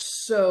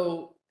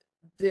so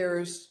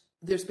there's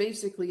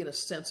basically, in a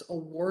sense, a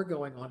war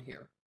going on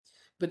here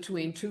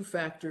between two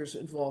factors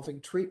involving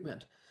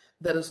treatment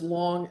that is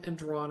long and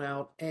drawn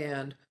out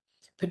and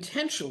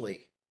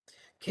potentially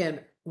can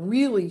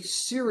really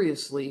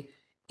seriously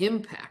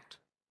impact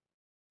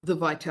the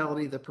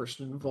vitality of the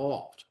person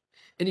involved.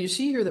 And you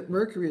see here that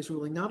Mercury is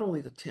ruling not only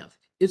the 10th,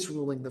 it's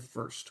ruling the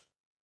 1st.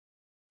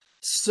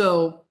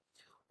 So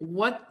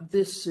what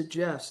this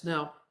suggests,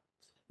 now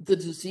the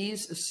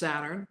disease is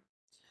Saturn,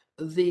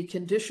 the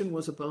condition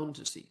was a bone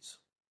disease.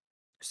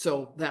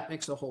 So that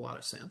makes a whole lot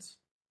of sense.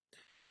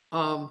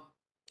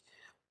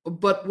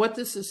 But what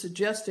this is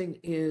suggesting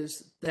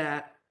is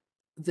that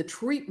the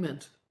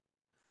treatment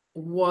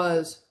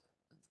was,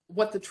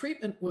 what the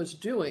treatment was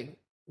doing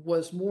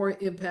was more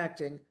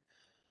impacting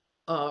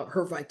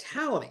her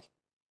vitality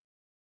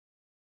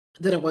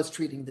than it was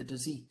treating the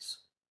disease.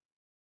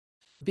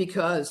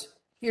 Because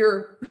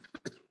here,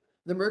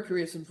 the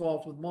Mercury is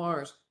involved with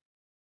Mars,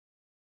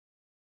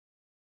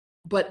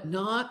 but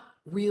not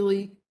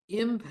really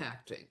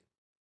impacting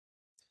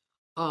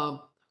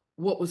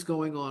what was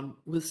going on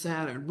with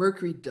Saturn.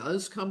 Mercury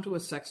does come to a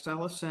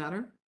sextile of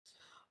Saturn,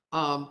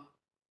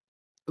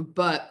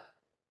 but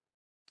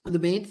the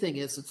main thing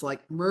is it's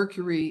like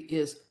Mercury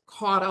is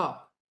caught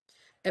up.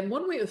 And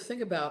one way to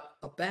think about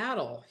a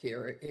battle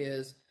here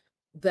is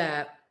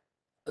that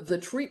the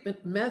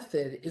treatment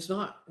method is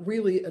not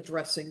really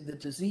addressing the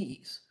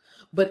disease,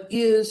 but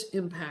is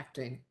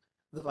impacting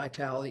the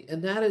vitality.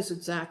 And that is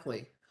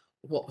exactly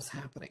what was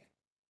happening.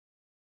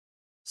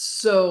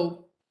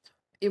 So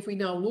if we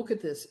now look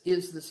at this,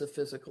 is this a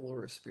physical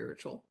or a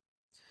spiritual?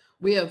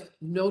 We have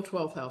no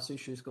 12th house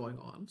issues going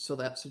on, so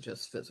that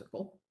suggests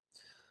physical.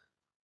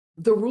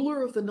 The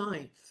ruler of the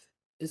 9th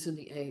is in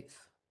the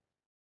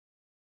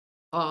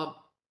 8th.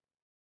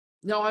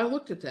 Now I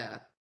looked at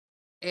that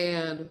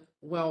and,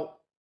 well,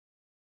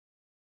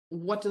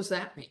 what does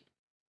that mean?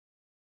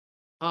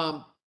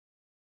 And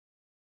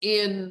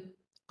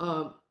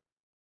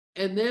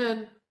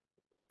then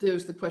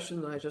there's the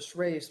question that I just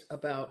raised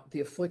about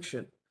the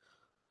affliction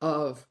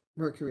of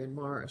Mercury and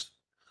Mars.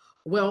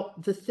 Well,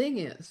 the thing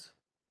is,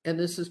 and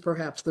this is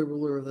perhaps the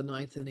ruler of the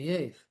 9th and the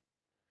 8th,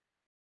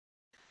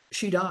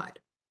 she died,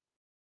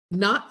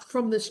 not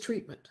from this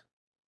treatment,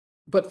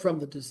 but from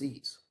the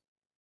disease.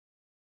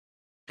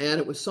 And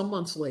it was some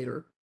months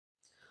later,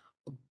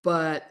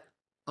 but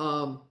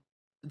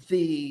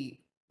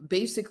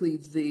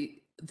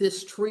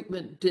this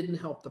treatment didn't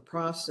help the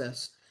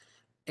process.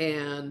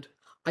 And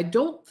I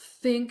don't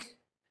think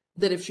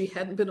that if she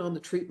hadn't been on the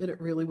treatment,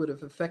 it really would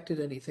have affected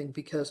anything,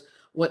 because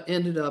what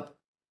ended up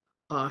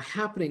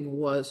happening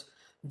was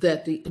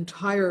that the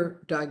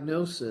entire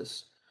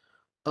diagnosis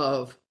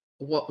of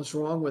what was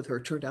wrong with her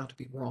turned out to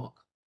be wrong.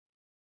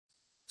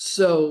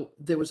 So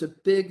there was a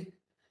big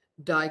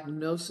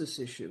diagnosis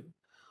issue,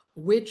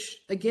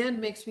 which again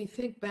makes me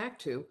think back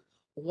to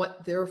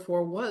what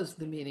therefore was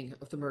the meaning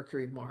of the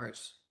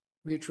Mercury-Mars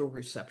mutual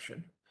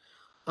reception.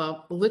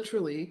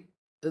 Literally,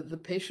 the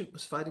patient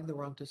was fighting the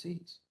wrong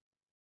disease.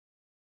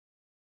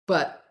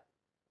 But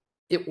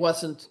it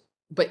wasn't,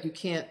 but you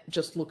can't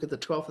just look at the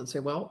 12th and say,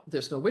 well,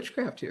 there's no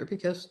witchcraft here,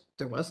 because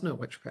there was no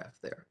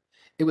witchcraft there.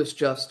 It was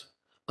just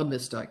a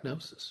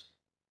misdiagnosis.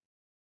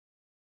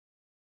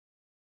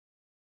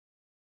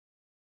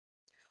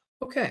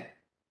 Okay.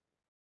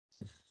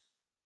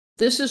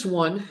 This is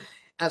one,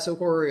 as a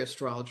horary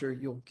astrologer,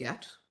 you'll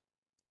get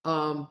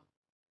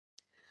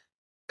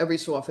every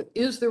so often.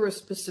 Is there a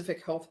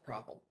specific health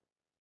problem?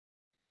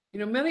 You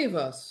know, many of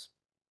us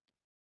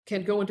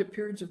can go into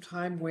periods of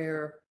time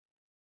where,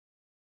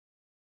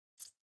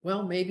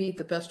 well, maybe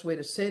the best way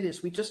to say it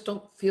is we just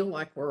don't feel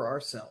like we're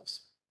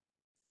ourselves.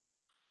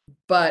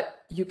 But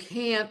you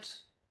can't,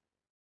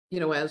 you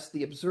know, as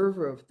the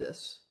observer of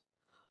this,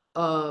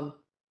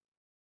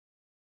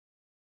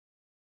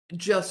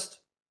 just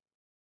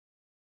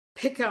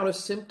pick out a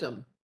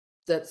symptom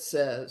that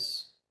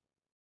says,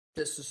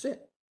 this is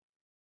it.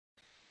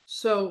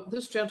 So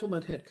this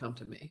gentleman had come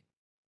to me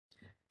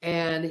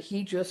and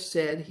he just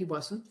said he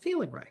wasn't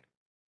feeling right.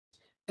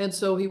 And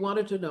so he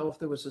wanted to know if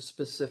there was a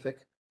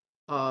specific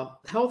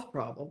health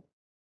problem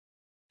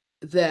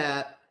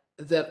that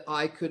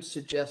I could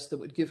suggest that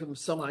would give him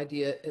some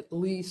idea at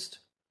least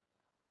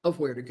of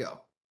where to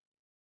go.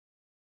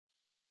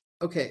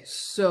 Okay,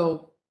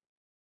 so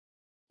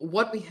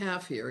what we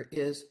have here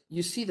is,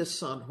 you see the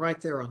sun right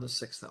there on the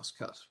 6th house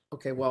cusp.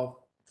 Okay,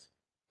 well,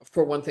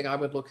 for one thing, I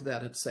would look at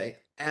that and say,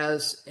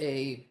 as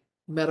a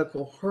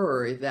medical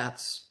horary,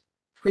 that's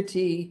a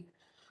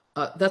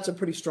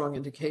pretty strong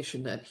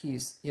indication that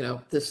he's, you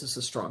know, this is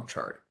a strong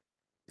chart.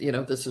 You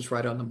know, this is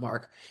right on the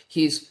mark.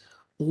 He's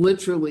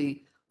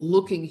literally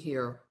looking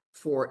here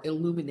for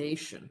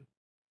illumination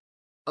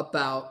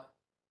about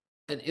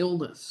an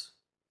illness,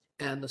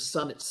 and the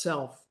sun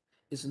itself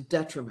is in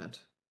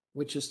detriment,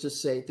 which is to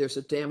say there's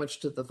a damage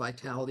to the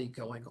vitality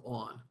going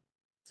on.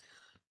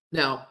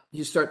 Now,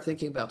 you start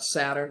thinking about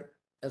Saturn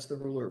as the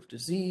ruler of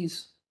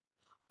disease,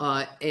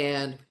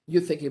 and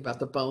you're thinking about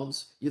the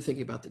bones, you're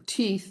thinking about the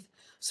teeth,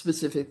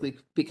 specifically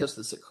because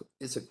this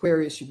is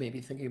Aquarius, you may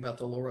be thinking about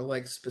the lower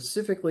legs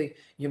specifically,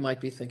 you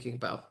might be thinking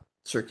about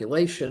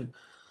circulation.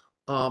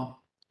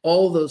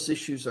 All those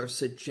issues are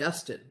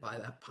suggested by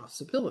that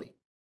possibility.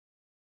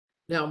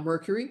 Now,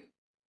 Mercury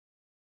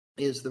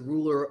is the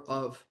ruler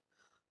of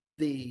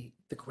the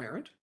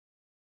querent.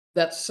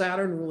 That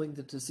Saturn ruling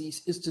the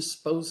disease is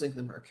disposing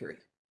the Mercury.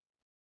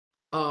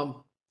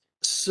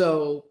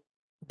 So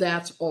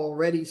that's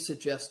already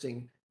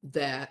suggesting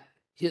that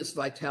his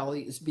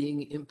vitality is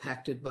being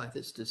impacted by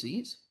this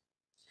disease.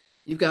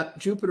 You've got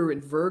Jupiter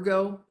in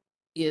Virgo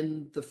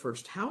in the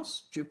 1st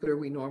house. Jupiter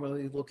we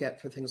normally look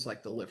at for things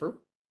like the liver.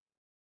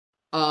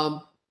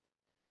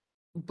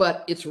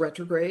 But it's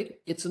retrograde,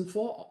 it's in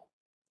fall.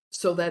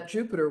 So that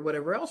Jupiter,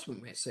 whatever else we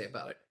may say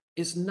about it,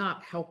 is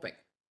not helping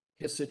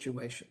his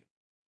situation.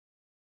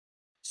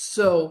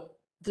 So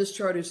this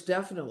chart is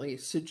definitely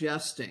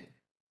suggesting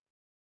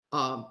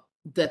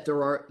that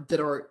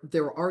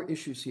there are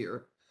issues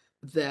here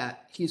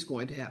that he's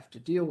going to have to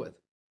deal with.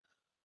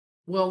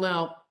 Well,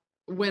 now,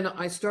 when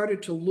I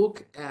started to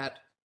look at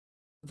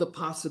the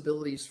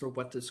possibilities for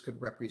what this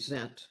could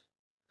represent,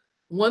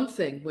 one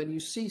thing, when you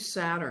see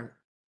Saturn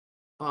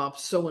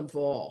so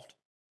involved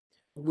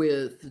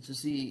with the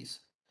disease,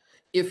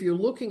 if you're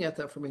looking at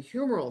that from a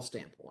humoral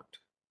standpoint,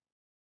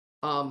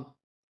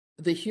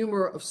 the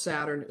humor of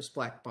Saturn is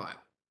black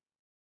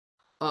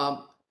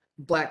bile.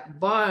 Black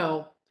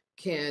bile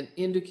can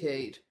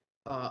indicate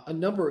a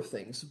number of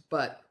things,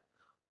 but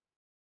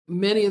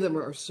many of them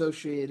are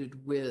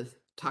associated with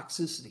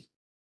toxicity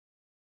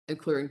and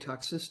clearing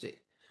toxicity.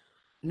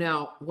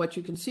 Now, what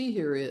you can see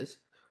here is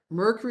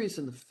Mercury's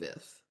in the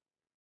 5th,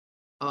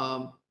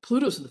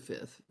 Pluto's in the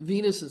 5th,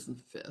 Venus is in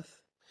the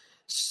 5th.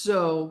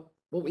 So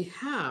what we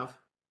have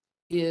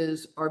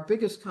is our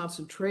biggest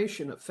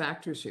concentration of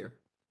factors here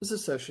is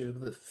associated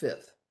with the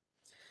 5th.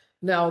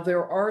 Now,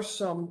 there are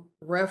some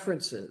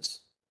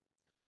references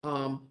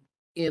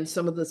in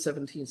some of the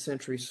 17th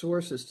century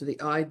sources to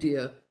the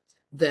idea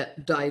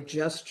that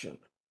digestion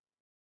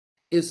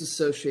is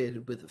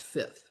associated with the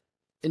 5th.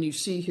 And you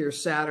see here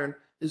Saturn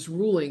is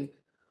ruling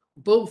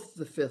both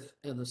the 5th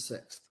and the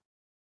 6th.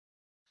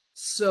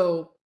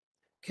 So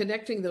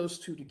connecting those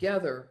two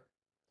together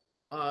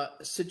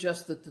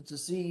suggests that the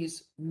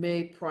disease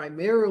may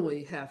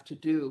primarily have to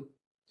do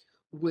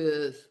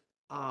with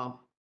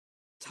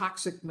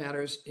toxic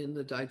matters in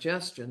the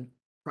digestion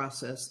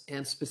process,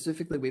 and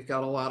specifically we've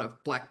got a lot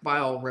of black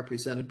bile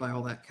represented by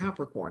all that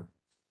Capricorn.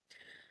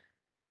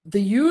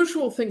 The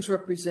usual things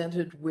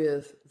represented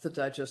with the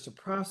digestive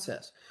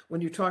process,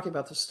 when you're talking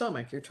about the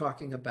stomach, you're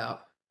talking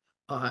about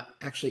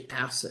actually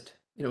acid.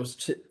 You know,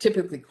 it's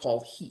typically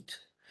called heat.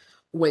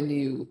 When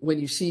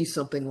you see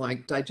something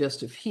like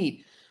digestive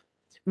heat,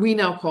 we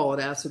now call it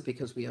acid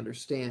because we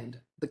understand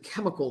the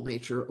chemical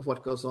nature of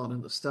what goes on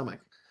in the stomach.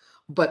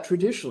 But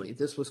traditionally,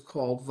 this was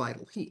called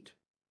vital heat.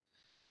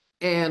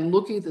 And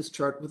looking at this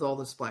chart with all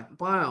this black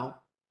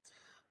bile,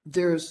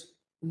 there's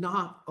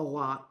not a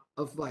lot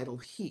of vital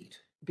heat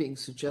being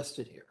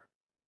suggested here.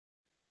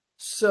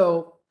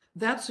 So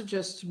that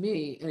suggests to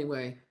me,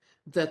 anyway,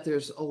 that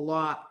there's a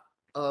lot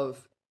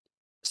of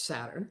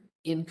Saturn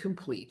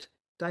incomplete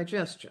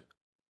digestion.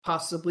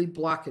 possibly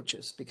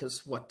blockages,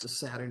 because what does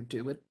Saturn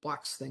do? It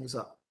blocks things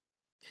up.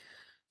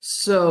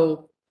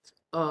 So,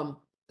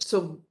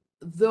 so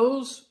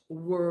those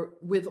were,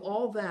 with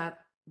all that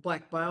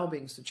black bile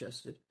being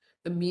suggested,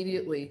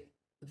 immediately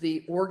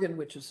the organ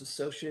which is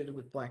associated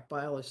with black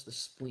bile is the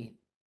spleen.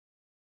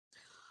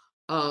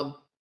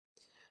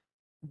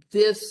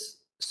 This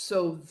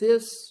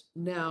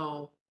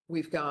now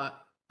we've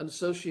got an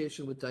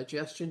association with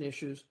digestion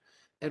issues,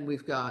 and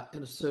we've got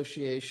an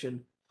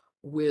association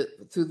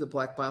with, through the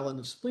black bile in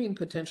the spleen,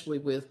 potentially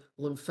with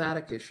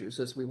lymphatic issues,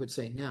 as we would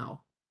say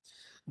now,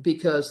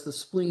 because the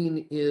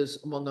spleen is,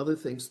 among other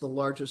things, the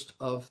largest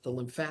of the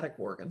lymphatic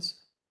organs.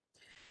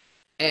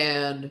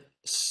 And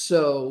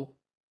so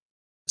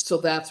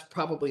that's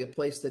probably a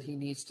place that he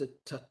needs to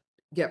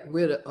get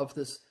rid of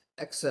this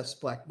excess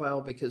black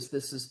bile, because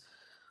this is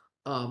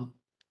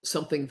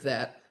something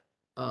that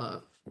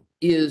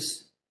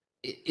is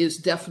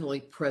definitely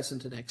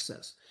present in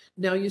excess.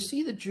 Now you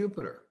see the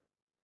Jupiter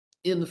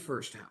in the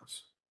first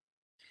house.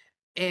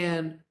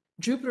 And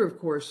Jupiter, of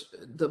course,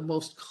 the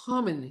most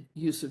common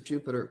use of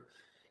Jupiter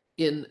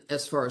in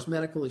as far as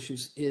medical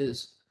issues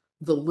is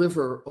the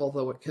liver,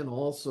 although it can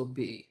also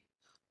be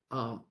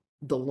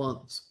the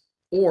lungs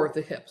or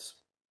the hips.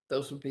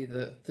 Those would be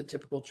the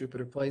typical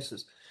Jupiter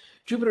places.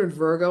 Jupiter in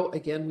Virgo,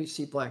 again, we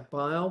see black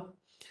bile.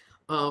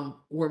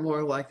 We're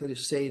more likely to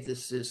say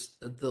this is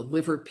the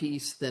liver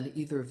piece than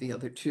either of the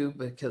other two,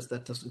 because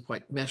that doesn't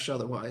quite mesh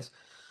otherwise.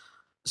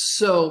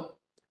 So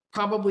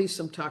probably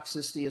some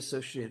toxicity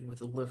associated with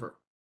the liver.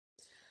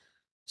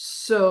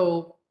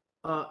 So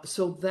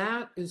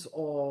that is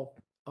all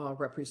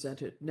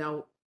represented.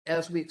 Now,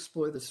 as we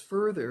explore this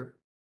further,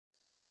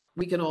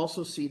 we can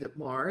also see that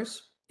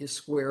Mars is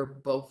square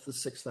both the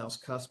sixth house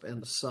cusp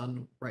and the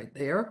sun right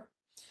there.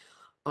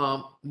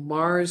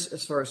 Mars,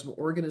 as far as an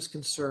organ is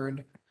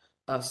concerned,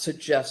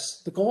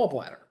 suggests the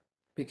gallbladder,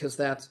 because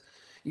that's,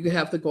 you can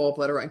have the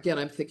gallbladder. Again,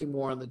 I'm thinking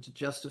more on the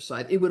digestive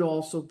side. It would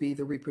also be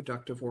the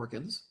reproductive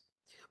organs,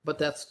 but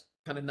that's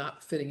kind of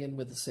not fitting in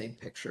with the same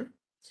picture.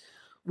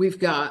 We've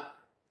got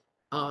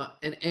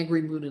an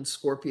angry moon in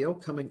Scorpio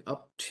coming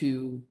up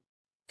to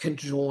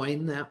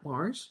conjoin that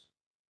Mars.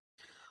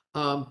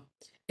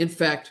 In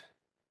fact,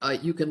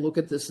 you can look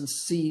at this and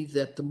see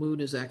that the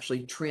moon is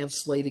actually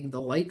translating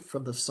the light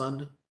from the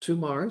sun to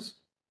Mars.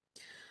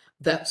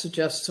 That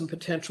suggests some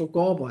potential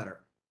gallbladder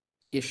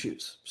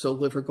issues, so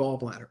liver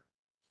gallbladder.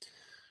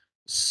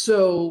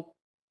 So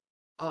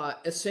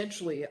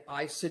essentially,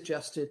 I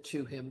suggested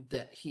to him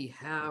that he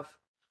have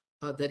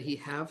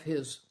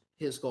his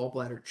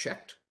gallbladder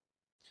checked,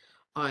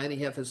 and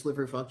he have his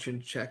liver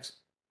function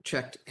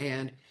checked,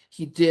 and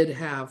he did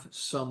have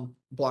some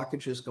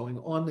blockages going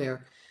on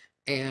there,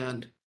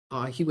 and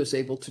he was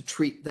able to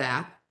treat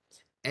that,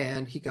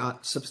 and he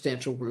got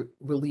substantial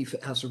relief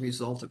as a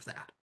result of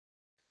that.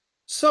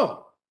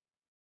 So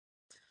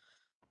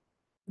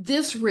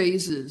this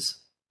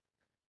raises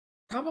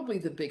probably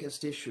the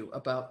biggest issue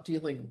about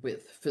dealing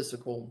with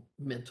physical,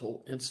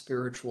 mental, and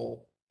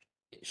spiritual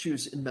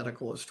issues in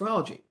medical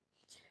astrology.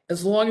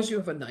 As long as you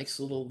have a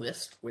nice little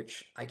list,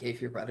 which I gave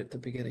you right at the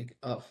beginning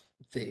of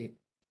the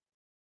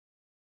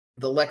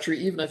lecture,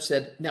 even I've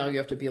said now you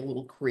have to be a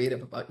little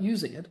creative about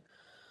using it.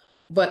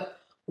 But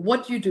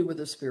what do you do with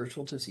a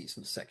spiritual disease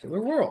in the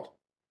secular world?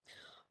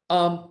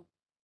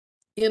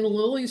 In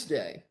Lily's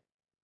day,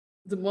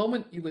 the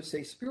moment you would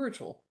say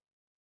spiritual,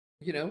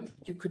 you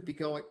could be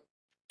going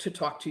to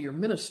talk to your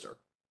minister.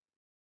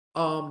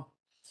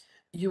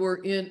 You were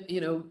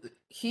in,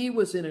 he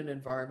was in an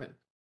environment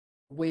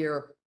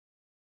where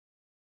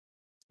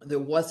there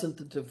wasn't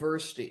the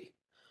diversity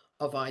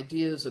of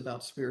ideas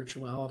about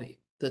spirituality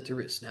that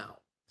there is now.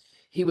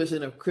 He was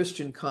in a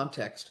Christian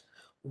context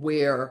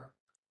where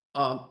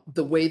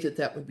the way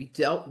that would be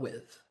dealt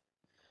with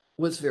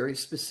was very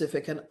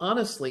specific and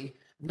honestly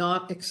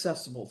not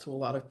accessible to a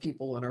lot of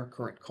people in our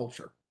current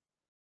culture.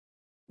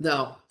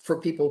 Now,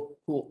 for people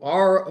who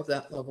are of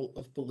that level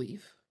of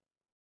belief,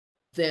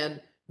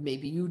 then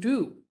maybe you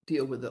do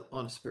deal with it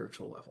on a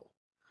spiritual level.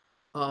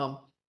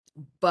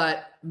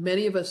 But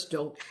many of us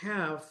don't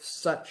have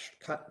such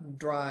cut and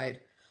dried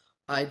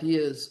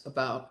ideas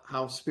about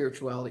how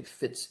spirituality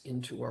fits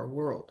into our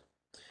world.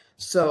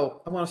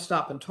 So I want to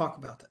stop and talk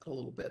about that a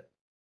little bit.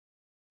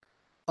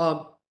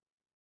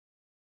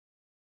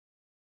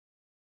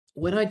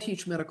 When I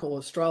teach medical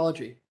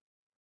astrology,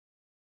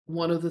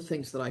 one of the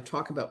things that I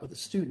talk about with the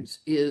students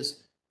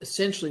is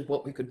essentially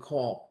what we could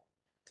call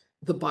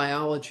the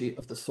biology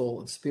of the soul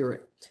and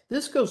spirit.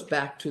 This goes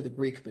back to the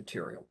Greek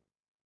material.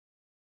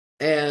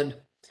 And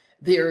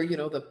there,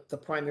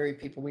 the primary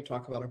people we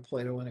talk about are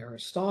Plato and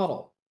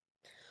Aristotle.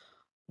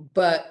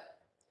 But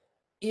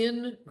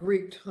in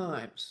Greek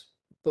times,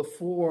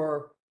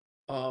 before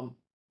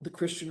the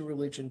Christian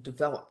religion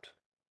developed,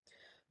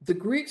 the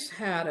Greeks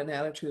had an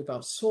attitude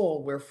about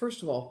soul where,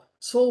 first of all,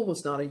 soul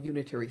was not a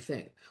unitary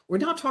thing. We're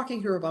not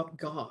talking here about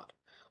God.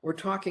 We're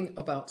talking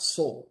about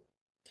soul.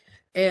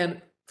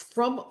 And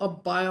from a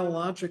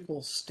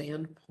biological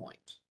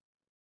standpoint,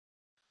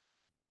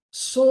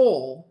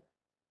 soul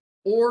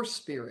or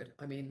spirit,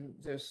 I mean,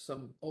 there's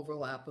some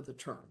overlap of the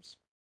terms,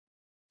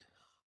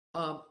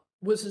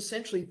 was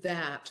essentially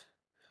that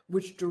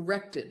which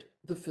directed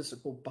the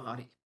physical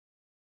body.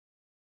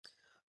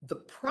 The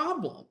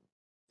problem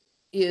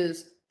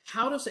is,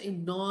 how does a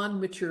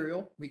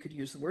non-material, we could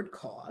use the word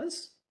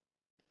cause,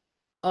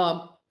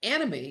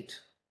 animate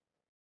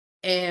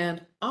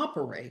and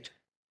operate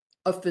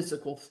a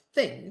physical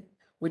thing,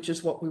 which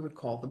is what we would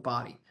call the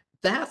body?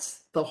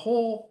 That's the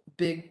whole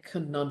big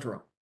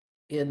conundrum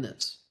in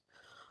this.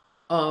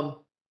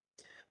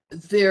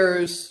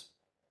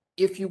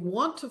 If you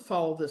want to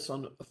follow this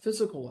on a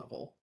physical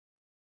level,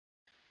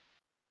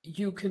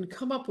 you can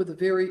come up with a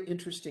very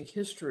interesting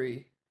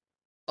history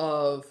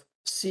of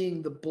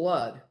seeing the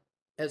blood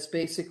as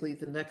basically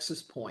the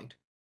nexus point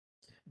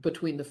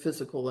between the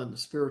physical and the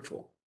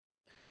spiritual.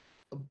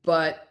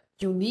 But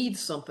you need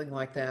something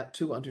like that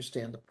to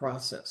understand the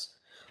process.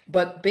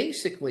 But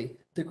basically,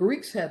 the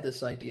Greeks had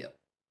this idea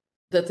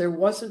that there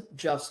wasn't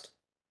just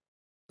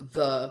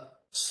the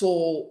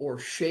soul or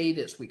shade,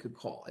 as we could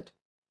call it,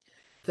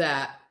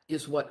 that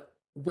is what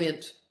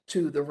went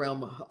to the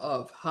realm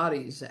of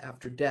Hades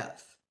after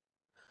death.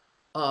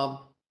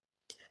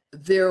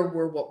 There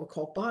were what were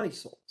called body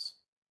souls.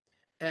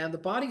 And the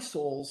body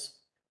souls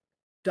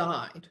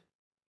died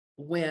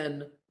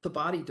when the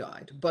body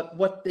died. But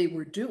what they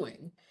were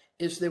doing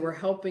is they were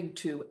helping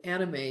to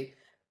animate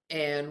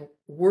and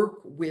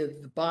work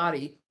with the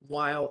body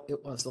while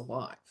it was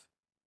alive.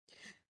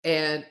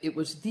 And it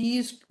was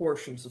these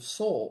portions of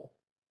soul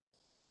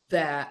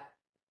that,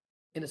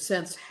 in a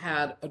sense,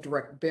 had a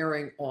direct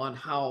bearing on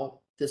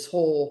how this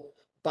whole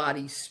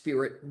body,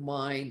 spirit,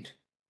 mind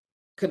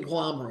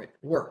conglomerate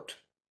worked.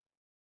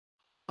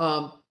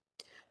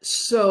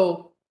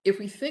 So if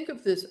we think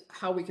of this,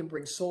 how we can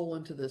bring soul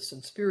into this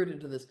and spirit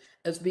into this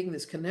as being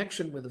this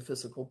connection with the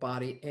physical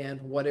body and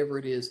whatever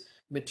it is,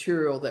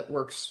 material that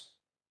works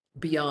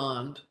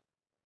beyond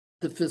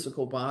the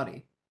physical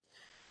body,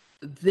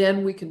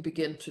 then we can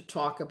begin to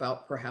talk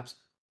about perhaps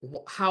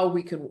how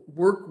we can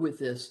work with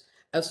this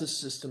as a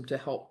system to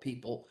help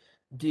people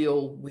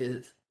deal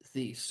with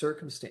these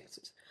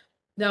circumstances.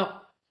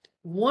 Now,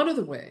 one of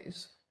the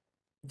ways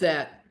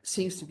that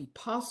seems to be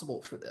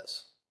possible for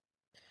this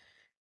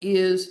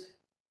is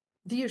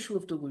the issue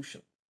of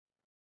dilution.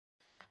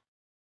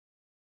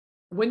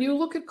 When you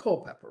look at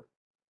Culpeper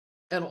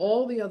and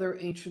all the other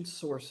ancient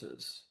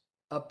sources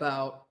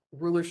about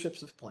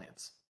rulerships of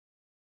plants,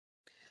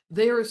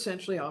 they are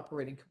essentially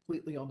operating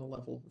completely on the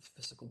level of the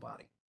physical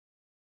body.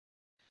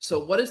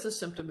 So what is the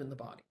symptom in the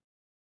body?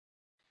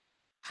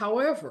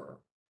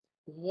 However,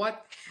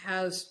 what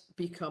has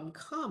become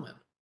common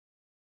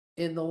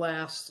in the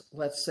last,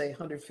 let's say,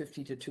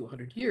 150 to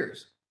 200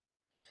 years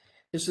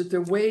is that there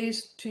are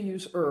ways to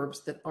use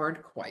herbs that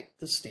aren't quite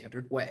the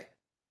standard way.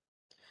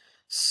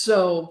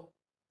 So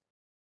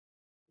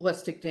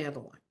let's take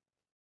dandelion.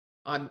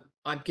 I'm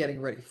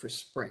getting ready for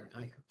spring.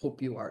 I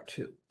hope you are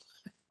too.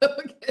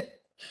 Okay.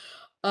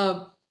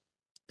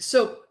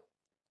 So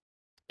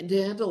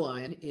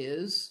dandelion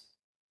is,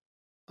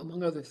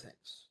 among other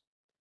things,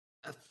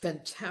 a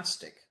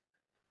fantastic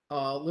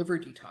liver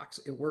detox.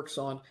 It works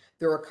on,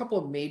 there are a couple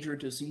of major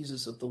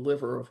diseases of the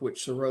liver, of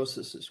which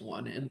cirrhosis is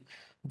one, and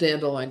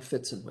dandelion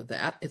fits in with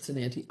that. It's an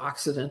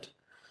antioxidant.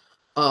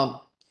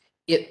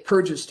 It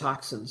purges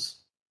toxins,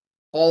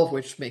 all of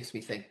which makes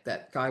me think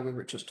that guy we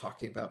were just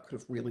talking about could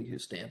have really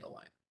used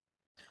dandelion.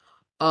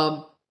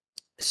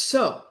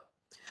 So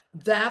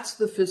that's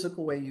the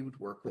physical way you would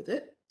work with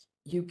it.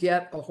 You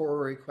get a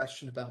horary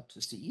question about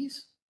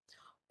disease.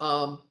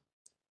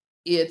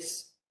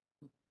 It's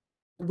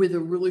with a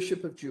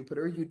rulership of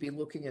Jupiter, you'd be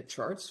looking at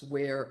charts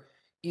where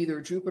either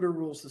Jupiter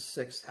rules the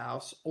 6th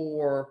house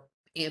or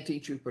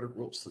anti-Jupiter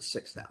rules the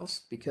 6th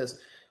house, because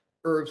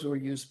herbs were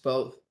used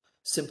both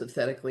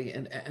sympathetically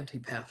and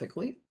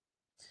antipathically.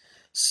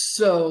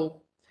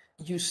 So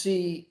you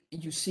see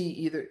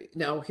either,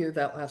 now here,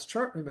 that last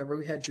chart, remember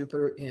we had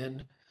Jupiter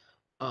in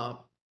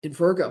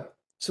Virgo.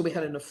 So we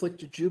had an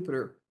afflicted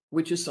Jupiter,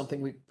 which is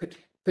something we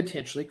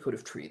potentially could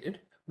have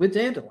treated with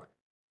dandelion.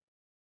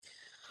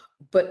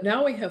 But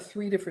now we have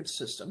 3 different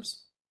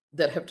systems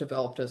that have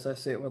developed, as I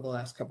say, over the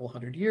last couple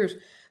hundred years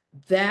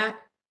that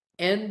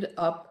end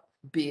up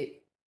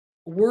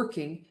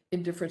working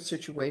in different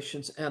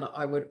situations. And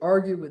I would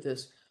argue with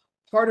this,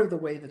 part of the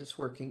way that it's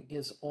working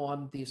is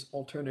on these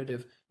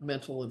alternative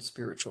mental and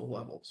spiritual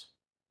levels.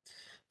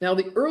 Now,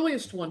 the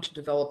earliest one to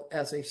develop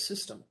as a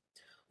system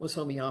was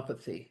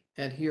homeopathy.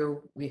 And here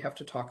we have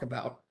to talk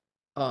about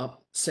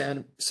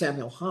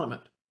Samuel Hahnemann.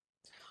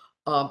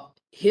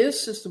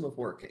 His system of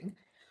working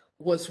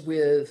was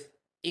with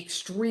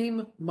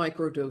extreme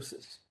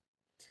microdoses,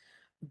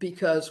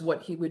 because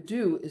what he would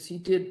do is he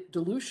did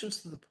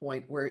dilutions to the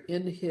point where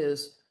in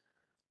his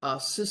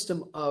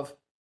system of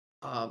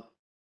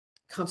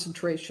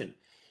concentration,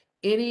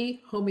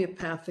 any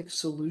homeopathic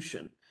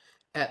solution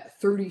at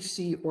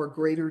 30C or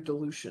greater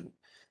dilution,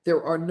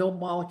 there are no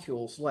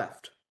molecules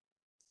left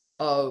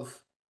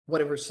of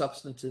whatever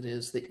substance it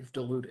is that you've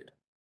diluted.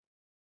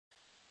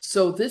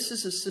 So this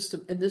is a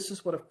system, and this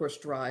is what, of course,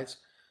 drives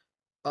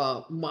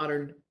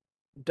modern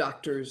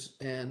doctors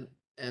and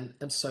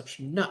such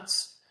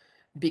nuts,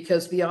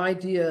 because the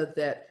idea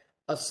that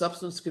a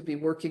substance could be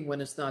working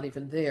when it's not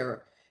even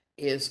there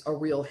is a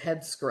real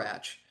head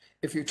scratch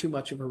if you're too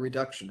much of a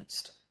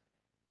reductionist.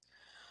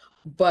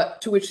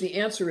 But to which the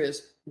answer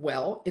is,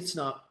 well,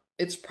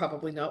 it's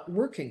probably not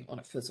working on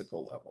a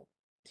physical level.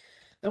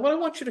 Now, what I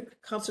want you to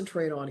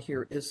concentrate on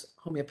here is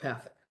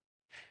homeopathic.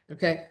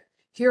 Okay,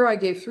 here I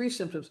gave 3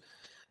 symptoms.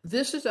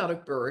 This is out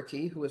of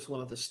Burricky, who is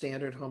one of the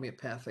standard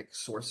homeopathic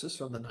sources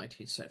from the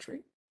 19th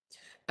century.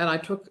 And I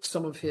took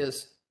some of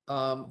his,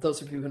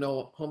 those of you who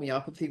know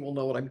homeopathy will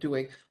know what I'm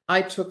doing.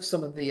 I took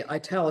some of the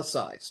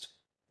italicized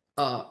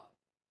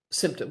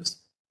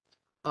symptoms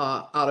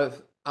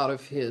out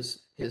of his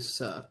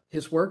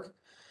work.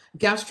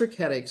 Gastric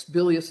headaches,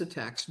 bilious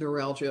attacks,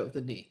 neuralgia of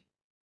the knee.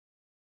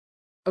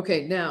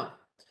 Okay, now,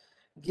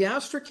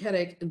 gastric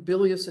headache and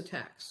bilious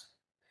attacks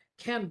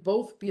can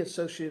both be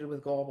associated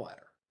with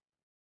gallbladder.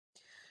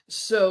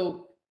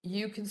 So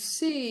you can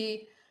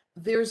see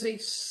there's a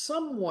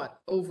somewhat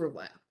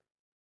overlap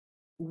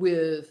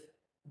with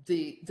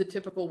the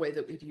typical way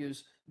that we'd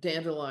use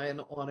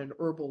dandelion on an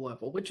herbal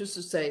level, which is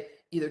to say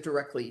either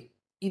directly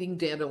eating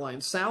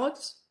dandelion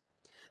salads.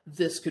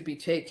 This could be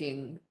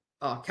taking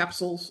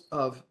capsules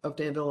of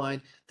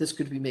dandelion. This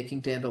could be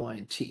making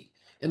dandelion tea.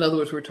 In other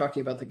words, we're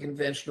talking about the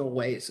conventional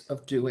ways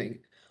of doing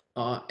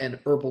an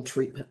herbal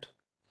treatment.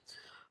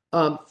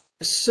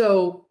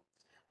 So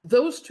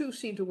those two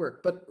seem to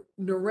work, but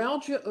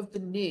neuralgia of the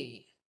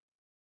knee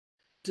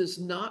does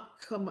not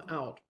come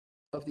out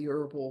of the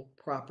herbal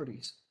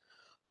properties,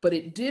 but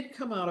it did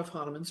come out of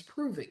Hahnemann's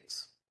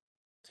provings.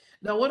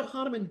 Now, what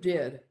Hahnemann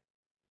did,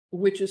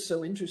 which is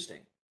so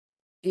interesting,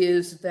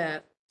 is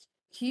that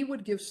he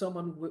would give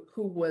someone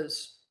who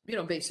was,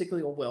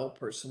 basically a well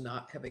person,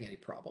 not having any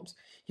problems.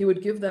 He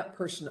would give that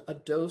person a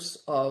dose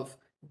of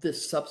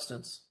this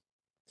substance,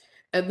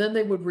 and then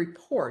they would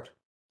report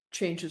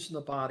changes in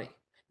the body.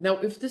 Now,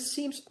 if this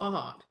seems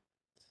odd,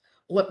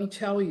 let me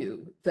tell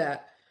you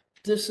that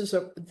this is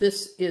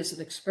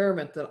an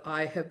experiment that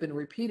I have been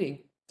repeating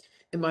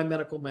in my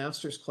medical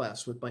master's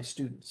class with my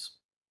students.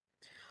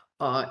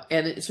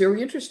 And it's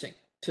very interesting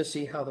to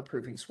see how the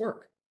provings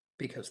work,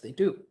 because they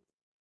do.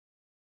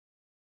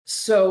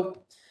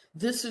 So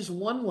this is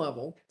one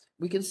level.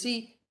 We can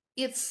see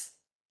it's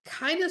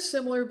kind of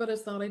similar, but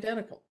it's not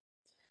identical.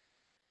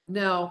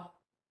 Now,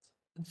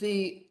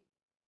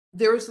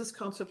 there is this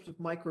concept of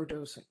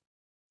microdosing.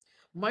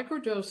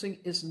 Microdosing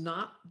is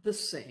not the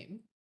same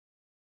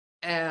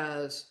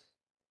as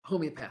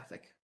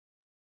homeopathic.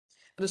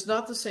 And it's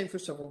not the same for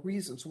several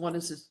reasons. One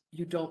is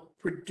you don't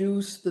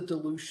produce the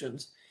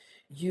dilutions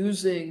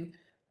using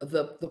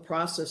the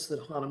process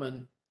that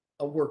Hahnemann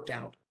worked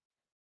out.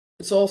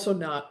 It's also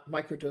not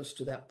microdosed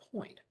to that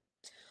point.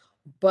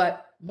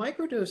 But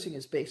microdosing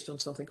is based on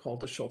something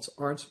called the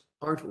Schultz-Arndt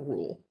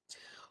rule,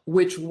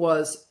 which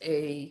was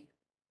a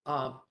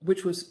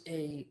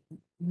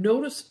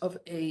notice of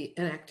an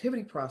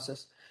activity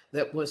process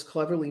that was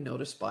cleverly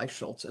noticed by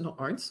Schultz and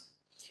Arndt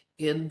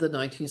in the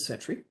 19th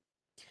century.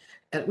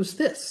 And it was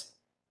this,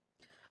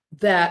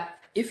 that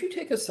if you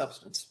take a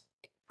substance,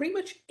 pretty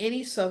much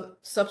any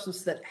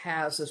substance that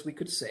has, as we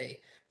could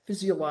say,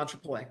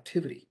 physiological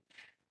activity,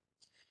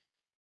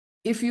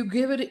 if you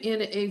give it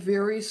in a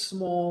very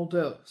small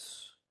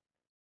dose,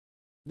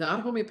 not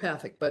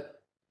homeopathic,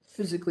 but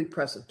physically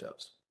present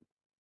dose,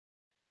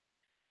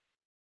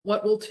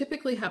 what will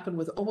typically happen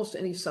with almost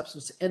any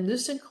substance, and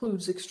this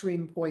includes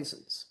extreme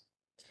poisons,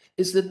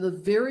 is that in the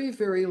very,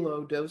 very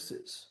low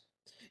doses,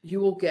 you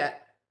will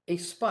get a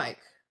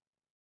spike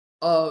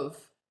of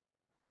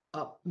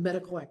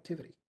medical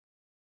activity.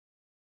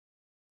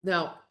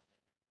 Now,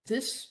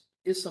 this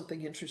is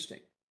something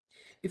interesting.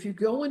 If you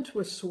go into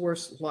a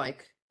source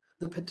like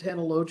the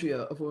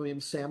Botanologia of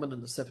William Salmon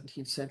in the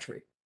 17th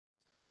century,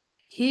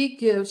 he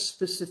gives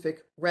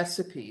specific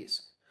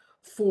recipes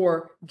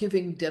for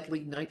giving deadly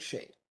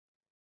nightshade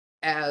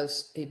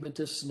as a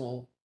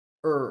medicinal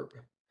herb.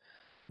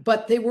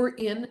 But they were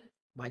in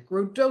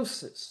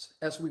microdoses,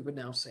 as we would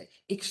now say,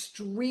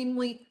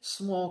 extremely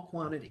small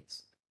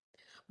quantities.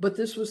 But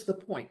this was the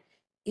point.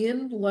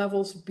 In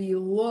levels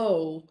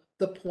below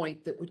the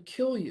point that would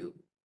kill you,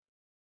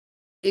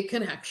 it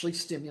can actually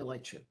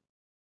stimulate you.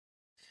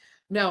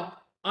 Now,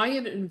 I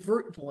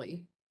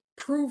inadvertently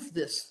proved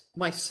this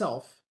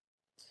myself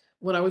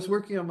when I was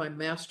working on my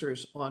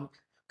master's on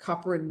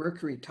copper and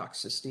mercury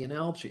toxicity in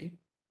algae,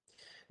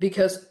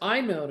 because I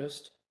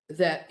noticed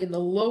that in the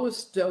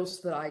lowest dose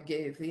that I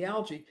gave the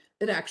algae,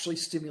 it actually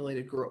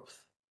stimulated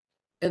growth.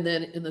 And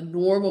then in the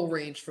normal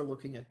range for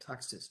looking at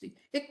toxicity,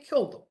 it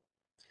killed them.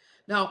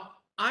 Now,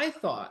 I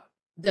thought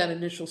that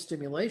initial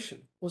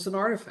stimulation was an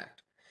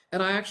artifact,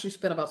 and I actually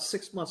spent about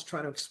 6 months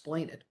trying to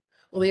explain it.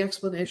 Well, the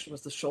explanation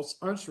was the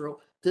Schultz-Arndt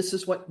rule. This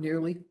is what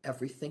nearly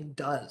everything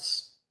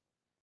does.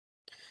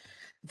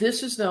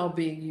 This is now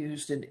being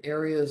used in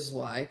areas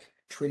like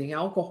treating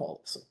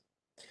alcoholism,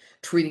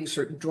 treating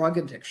certain drug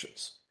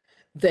addictions,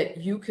 that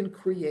you can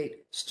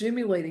create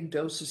stimulating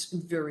doses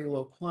in very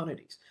low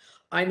quantities.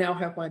 I now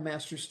have my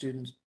master's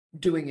students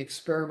doing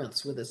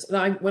experiments with this.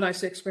 And when I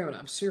say experiment,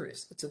 I'm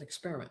serious. It's an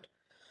experiment.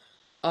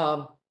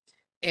 And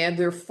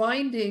they're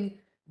finding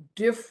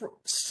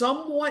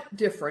somewhat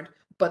different,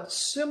 but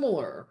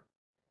similar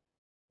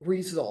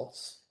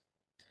results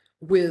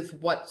with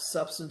what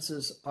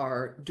substances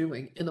are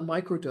doing in the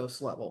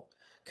microdose level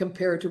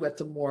compared to at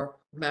the more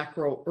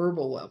macro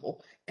herbal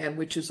level, and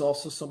which is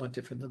also somewhat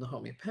different than the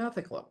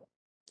homeopathic level.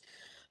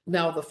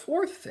 Now, the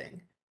fourth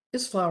thing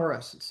is flower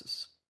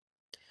essences.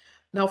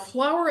 Now,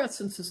 flower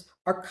essences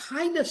are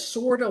kind of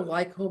sort of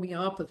like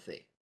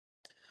homeopathy,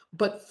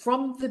 but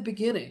from the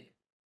beginning,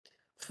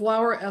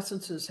 flower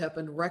essences have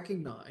been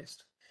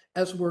recognized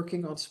as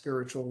working on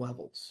spiritual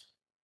levels.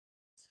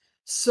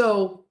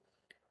 So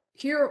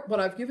here, what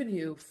I've given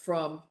you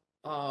from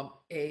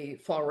a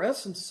flower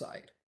essence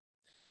site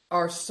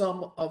are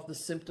some of the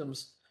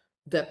symptoms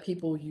that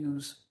people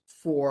use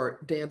for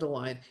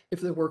dandelion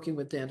if they're working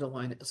with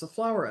dandelion as a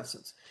flower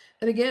essence.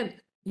 And again,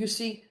 you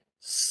see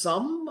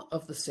some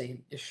of the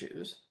same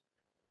issues,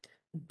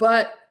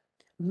 but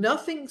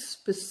nothing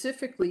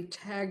specifically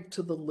tagged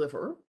to the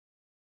liver.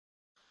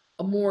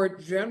 A more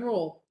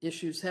general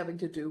issues having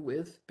to do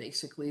with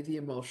basically the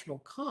emotional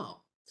calm,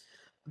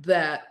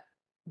 that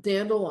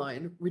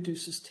dandelion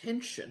reduces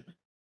tension.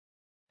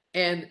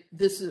 And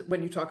this is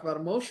when you talk about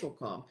emotional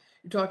calm,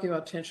 you're talking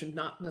about tension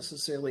not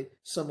necessarily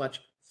so much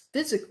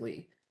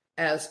physically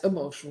as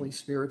emotionally,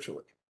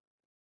 spiritually.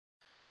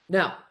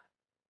 Now,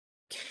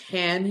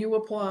 can you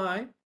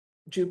apply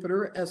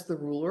Jupiter as the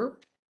ruler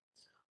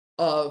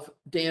of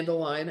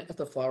dandelion at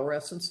the flower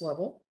essence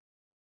level?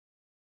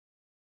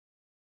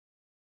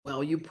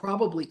 Well, you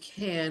probably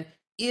can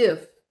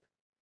if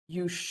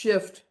you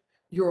shift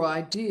your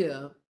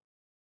idea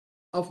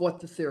of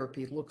what the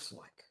therapy looks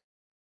like.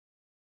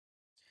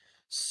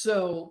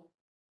 So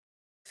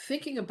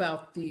thinking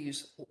about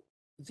these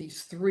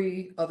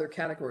three other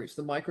categories,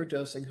 the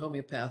microdosing,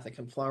 homeopathic,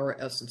 and flower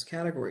essence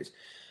categories,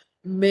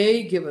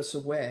 may give us a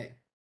way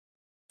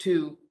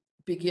to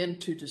begin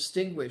to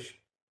distinguish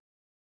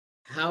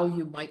how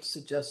you might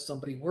suggest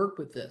somebody work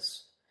with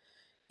this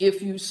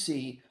if you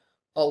see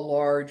a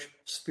large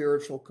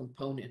spiritual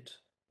component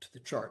to the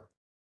chart.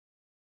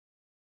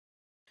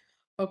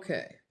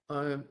 Okay,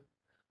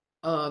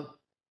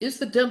 is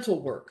the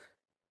dental work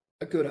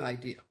a good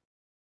idea?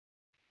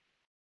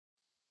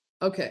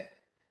 Okay,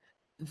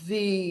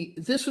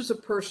 this was a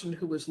person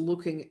who was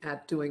looking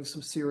at doing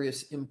some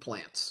serious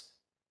implants.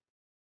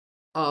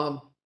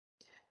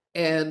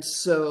 And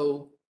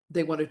so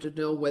they wanted to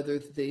know whether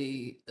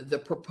the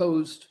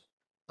proposed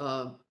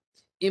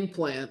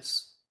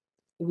implants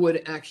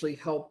would actually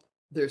help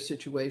their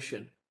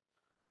situation,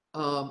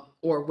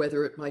 or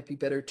whether it might be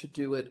better to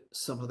do it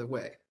some other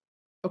way.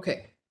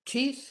 Okay,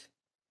 teeth,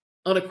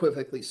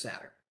 unequivocally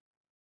Saturn.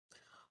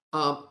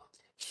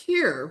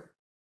 Here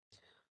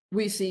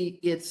we see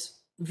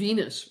it's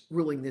Venus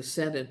ruling the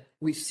ascendant.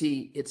 We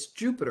see it's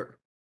Jupiter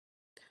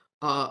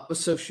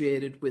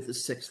associated with the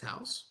 6th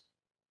house.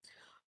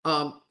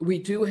 We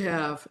do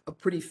have a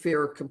pretty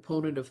fair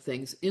component of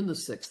things in the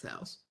 6th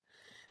house.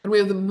 And we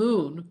have the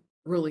moon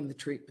ruling the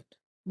treatment.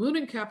 Moon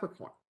in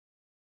Capricorn.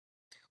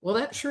 Well,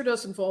 that sure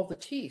does involve the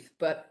teeth,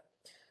 but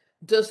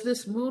does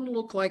this moon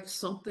look like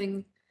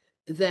something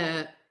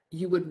that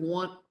you would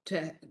want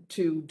to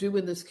do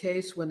in this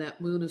case when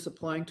that moon is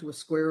applying to a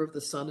square of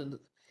the sun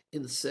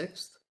in the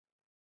 6th?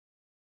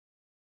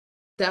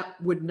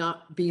 That would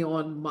not be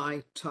on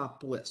my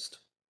top list.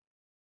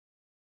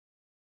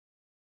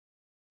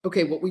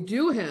 Okay, what we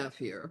do have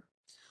here,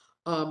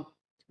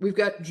 we've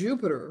got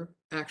Jupiter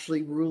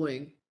actually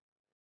ruling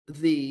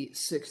the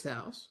 6th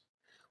house.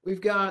 We've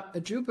got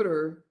a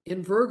Jupiter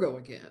in Virgo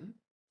again,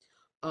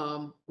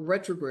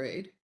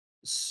 retrograde.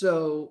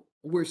 So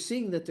we're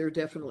seeing that there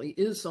definitely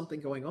is something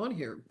going on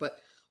here. But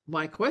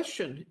my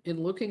question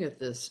in looking at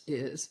this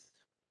is,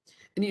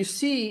 and you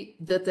see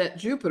that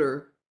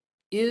Jupiter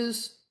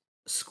is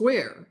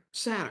square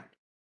Saturn.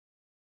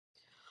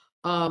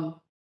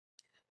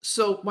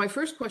 So my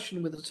first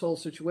question with this whole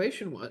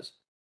situation was,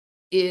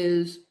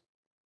 is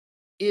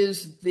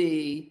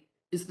the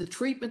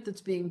treatment that's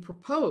being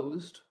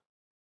proposed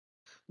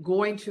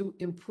going to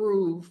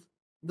improve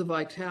the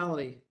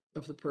vitality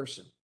of the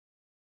person?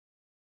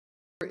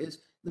 Is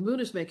the moon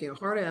is making a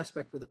hard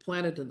aspect with a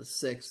planet in the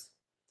 6th.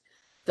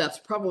 That's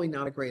probably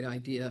not a great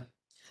idea.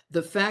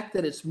 The fact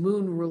that it's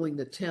moon ruling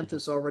the 10th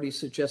is already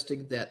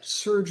suggesting that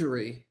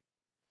surgery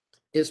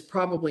is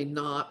probably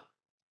not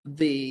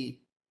the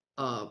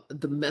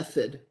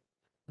method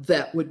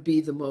that would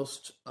be the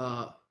most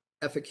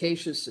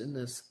efficacious in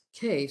this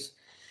case.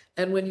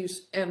 And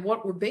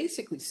what we're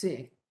basically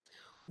seeing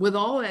with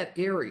all that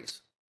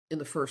Aries in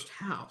the 1st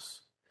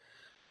house,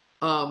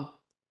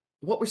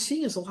 what we're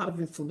seeing is a lot of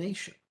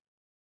inflammation.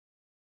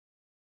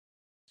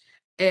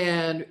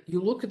 And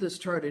you look at this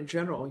chart in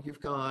general,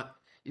 you've got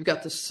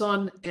the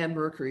Sun and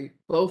Mercury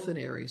both in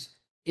Aries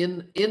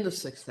in the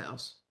 6th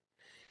house.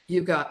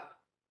 You've got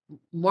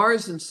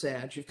Mars in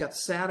Sag, you've got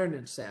Saturn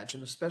in Sag,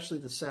 and especially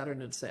the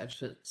Saturn in Sag,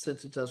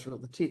 since it does rule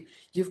the teeth.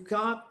 You've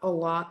got a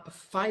lot of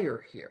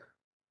fire here.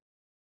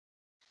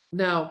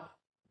 Now,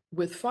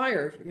 with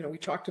fire, we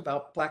talked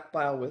about black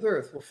bile with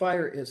earth. Well,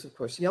 fire is, of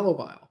course, yellow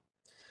bile.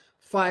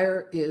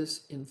 Fire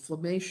is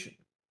inflammation.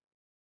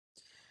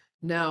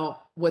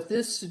 Now, what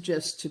this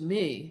suggests to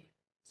me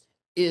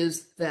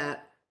is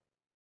that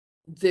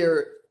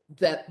there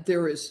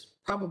is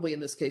probably, in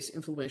this case,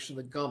 inflammation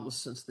of the gums,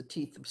 since the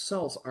teeth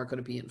themselves aren't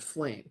going to be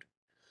inflamed.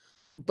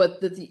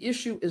 But that the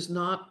issue is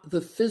not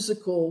the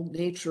physical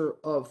nature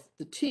of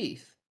the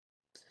teeth,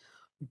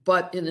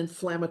 but an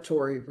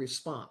inflammatory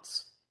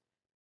response.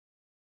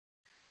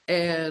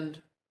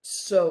 And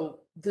so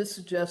this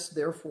suggests,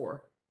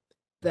 therefore,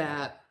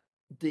 that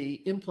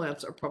the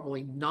implants are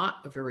probably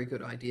not a very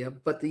good idea,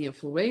 but the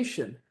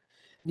inflammation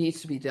needs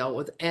to be dealt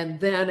with. And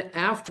then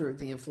after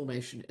the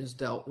inflammation is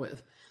dealt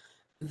with,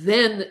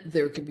 then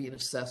there can be an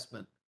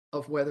assessment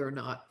of whether or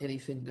not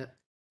anything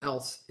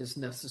else is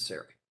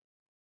necessary.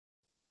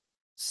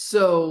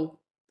 So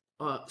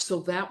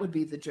that would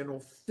be the general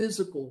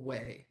physical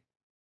way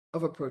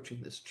of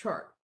approaching this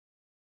chart.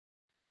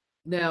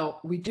 Now,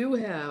 we do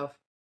have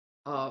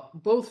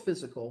both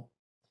physical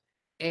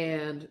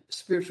and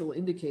spiritual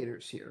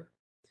indicators here.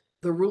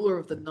 The ruler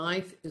of the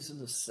ninth is in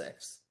the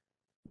sixth,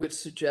 which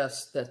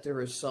suggests that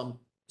there is some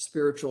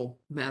spiritual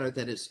matter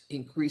that is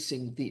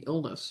increasing the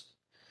illness.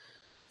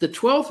 The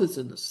 12th is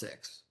in the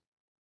sixth,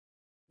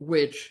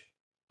 which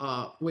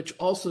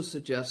also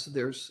suggests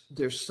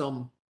there's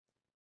some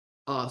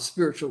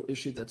spiritual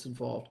issue that's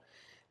involved.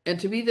 And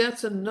to me,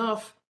 that's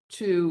enough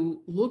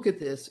to look at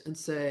this and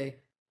say,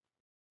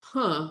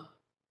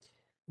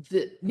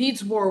 that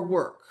needs more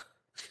work.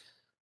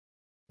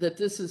 That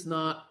this is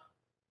not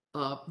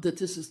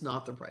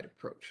the right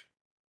approach.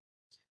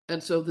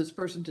 And so this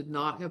person did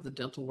not have the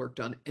dental work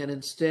done, and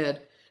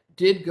instead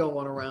did go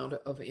on a round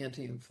of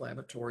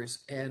anti-inflammatories,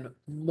 and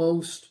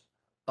most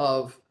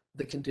of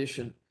the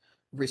condition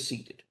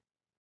receded.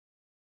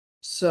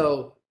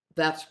 So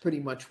that's pretty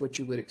much what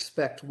you would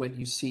expect when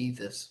you see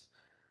this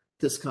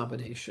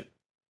combination.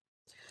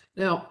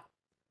 Now, I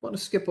want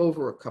to skip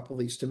over a couple of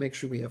these to make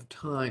sure we have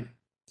time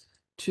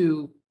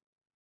to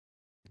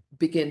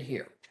begin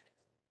here.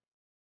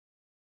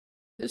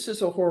 This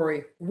is a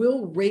Hori.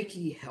 Will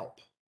Reiki help?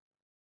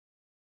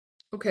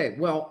 Okay,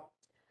 well,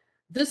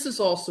 this is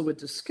also a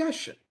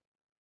discussion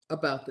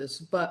about this,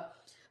 but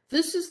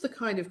this is the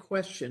kind of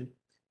question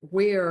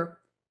where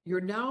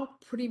you're now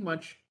pretty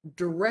much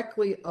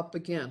directly up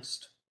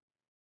against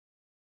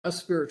a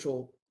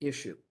spiritual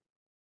issue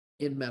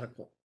in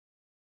medical.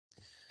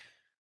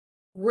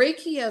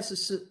 Reiki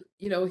as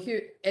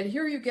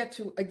here you get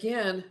to,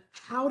 again,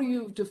 how do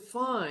you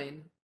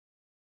define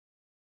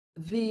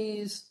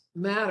these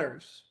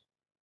matters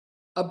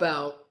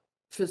about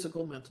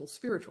physical, mental,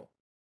 spiritual?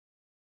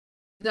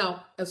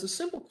 Now, as a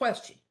simple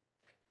question,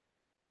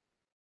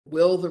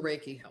 will the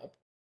Reiki help?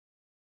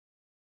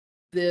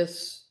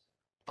 This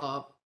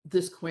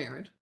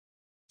querent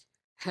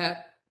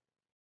had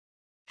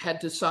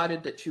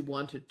decided that she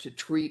wanted to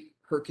treat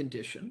her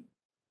condition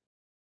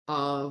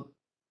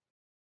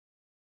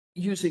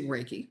using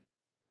Reiki.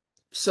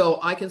 So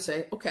I can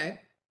say,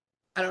 okay,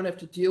 I don't have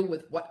to deal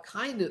with what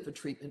kind of a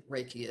treatment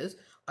Reiki is.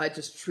 I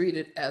just treat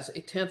it as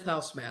a 10th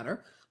house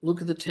matter.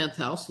 Look at the 10th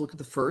house, look at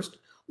the first,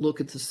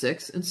 look at the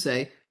sixth, and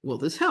say, will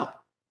this help?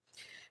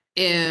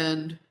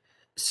 And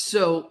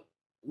so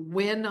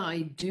when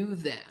I do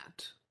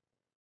that,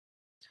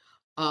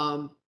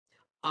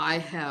 I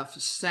have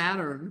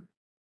Saturn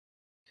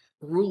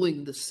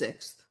ruling the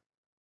sixth.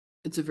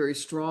 It's a very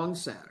strong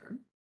Saturn.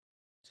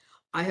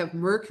 I have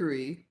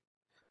Mercury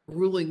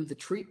ruling the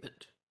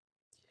treatment.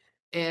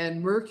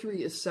 And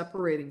Mercury is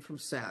separating from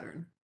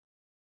Saturn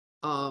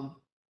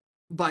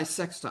by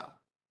sextile.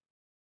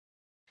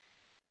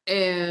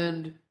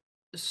 And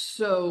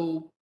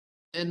so,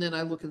 and then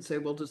I look and say,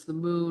 well, does the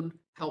moon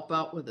help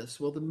out with this?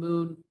 Well, the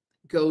moon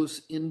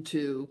goes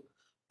into,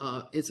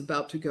 it's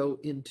about to go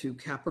into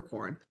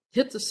Capricorn,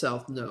 hit the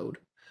south node,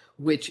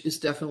 which is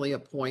definitely a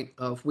point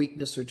of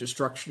weakness or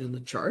destruction in the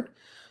chart.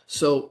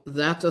 So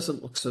that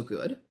doesn't look so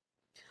good.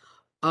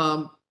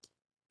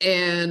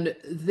 And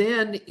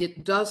then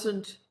it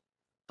doesn't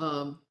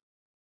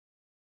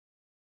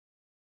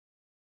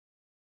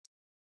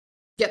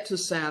get to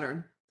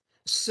Saturn.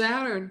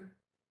 Saturn's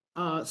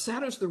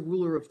the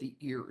ruler of the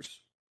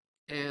ears.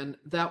 And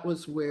that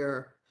was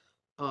where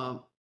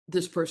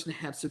this person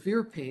had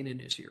severe pain in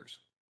his ears.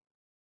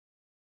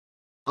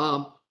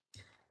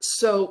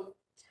 So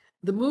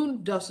the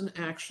moon doesn't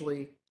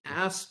actually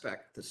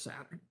aspect the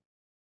Saturn.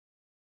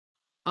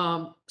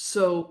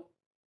 So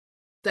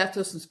that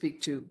doesn't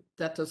speak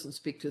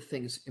to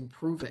things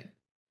improving.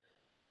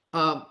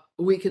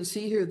 We can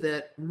see here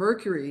that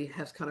Mercury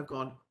has kind of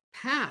gone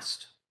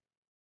past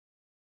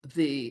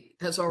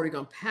has already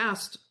gone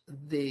past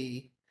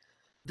the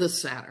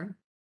Saturn.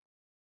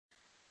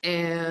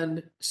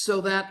 And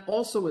so that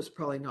also is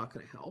probably not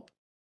going to help.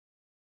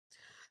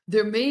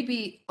 There may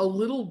be a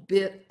little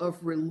bit of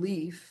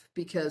relief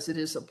because it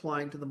is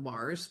applying to the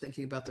Mars,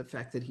 thinking about the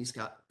fact that he's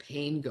got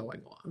pain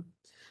going on.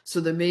 So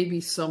there may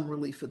be some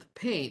relief of the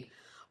pain.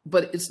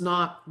 but it's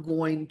not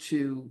going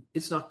to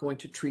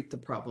treat the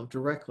problem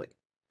directly.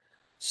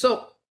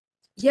 So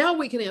yeah,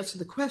 we can answer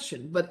the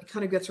question, but it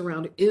kind of gets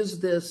around, is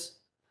this,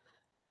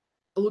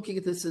 looking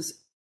at this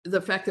as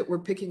the fact that we're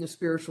picking a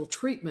spiritual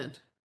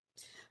treatment,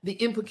 the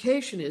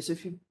implication is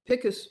if you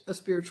pick a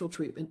spiritual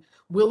treatment,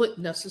 will it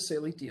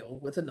necessarily deal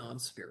with a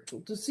non-spiritual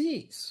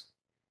disease?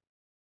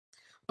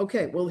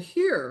 Okay, well,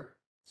 here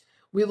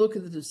we look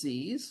at the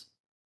disease.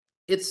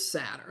 It's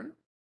Saturn.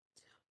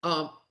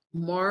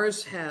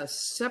 Mars has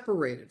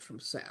separated from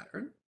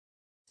Saturn.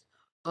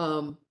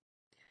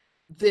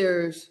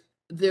 There's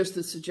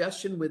the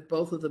suggestion with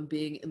both of them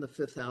being in the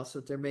 5th house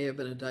that there may have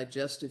been a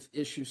digestive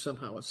issue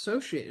somehow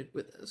associated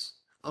with this.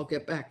 I'll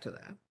get back to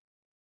that.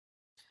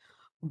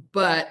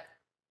 But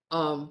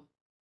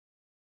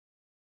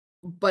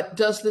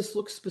does this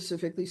look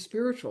specifically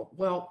spiritual?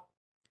 Well,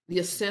 the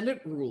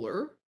ascendant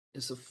ruler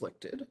is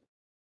afflicted,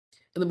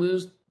 and the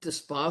moon's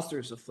dispositor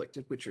is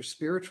afflicted, which are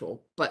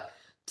spiritual. But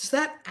does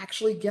that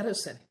actually get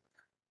us anywhere?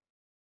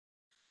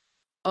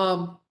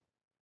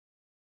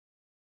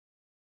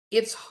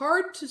 It's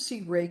hard to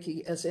see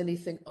Reiki as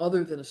anything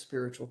other than a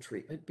spiritual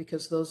treatment,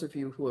 because those of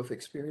you who have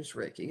experienced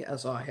Reiki,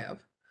 as I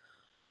have,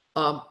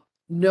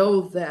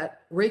 know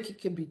that Reiki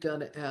can be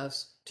done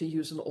as, to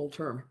use an old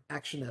term,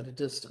 action at a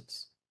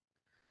distance.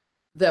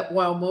 That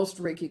while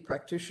most Reiki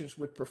practitioners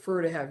would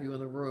prefer to have you in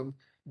the room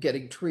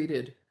getting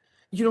treated,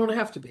 you don't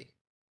have to be.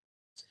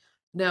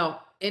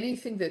 Now,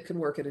 anything that can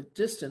work at a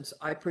distance,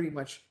 I pretty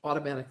much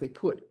automatically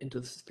put into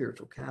the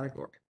spiritual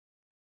category.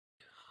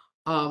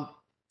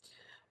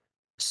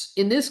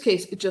 In this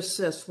case, it just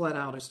says flat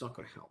out, it's not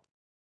going to help.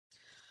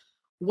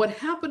 What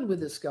happened with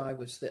this guy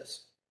was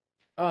this.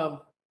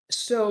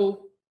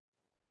 So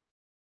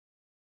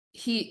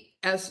he,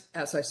 as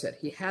I said,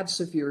 he had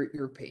severe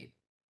ear pain.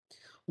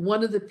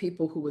 One of the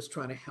people who was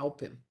trying to help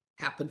him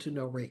happened to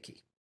know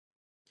Reiki.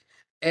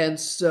 And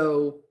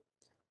so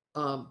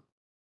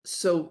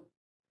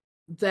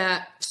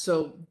that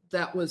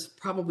was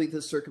probably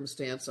the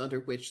circumstance under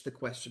which the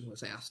question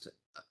was asked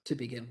to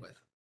begin with.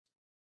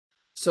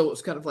 So it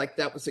was kind of like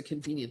that was a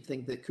convenient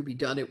thing that could be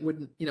done. It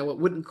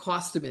wouldn't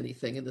cost him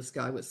anything. And this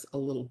guy was a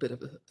little bit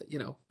of a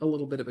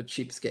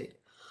cheapskate.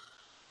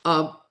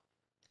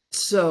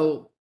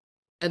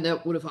 And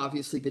that would have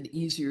obviously been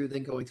easier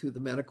than going through the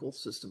medical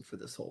system for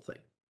this whole thing.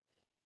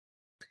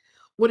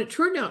 What it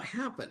turned out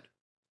happened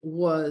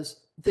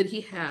was that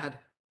he had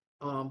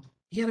a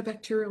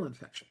bacterial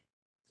infection.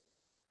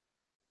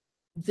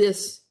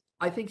 This,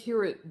 I think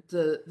here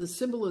the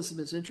symbolism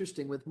is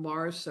interesting with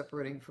Mars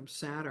separating from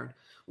Saturn.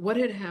 What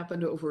had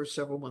happened over a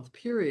several-month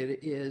period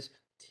is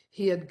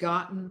he had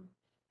gotten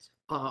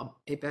a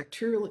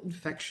bacterial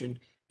infection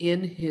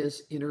in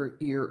his inner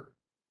ear.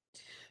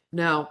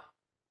 Now,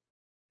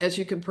 as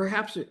you can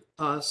perhaps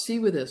see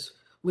with this,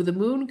 with the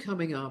moon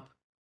coming up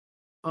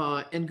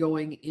and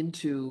going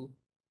into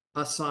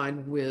a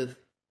sign with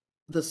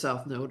the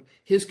South Node,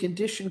 his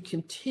condition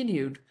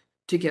continued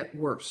to get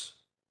worse.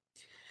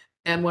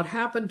 And what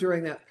happened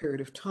during that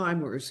period of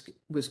time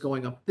was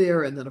going up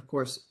there, and then, of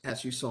course,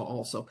 as you saw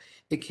also,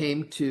 it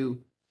came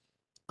to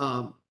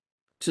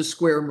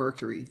square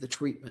Mercury, the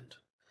treatment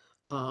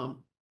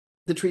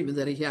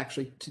that he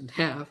actually didn't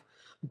have,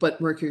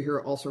 but Mercury here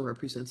also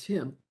represents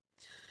him.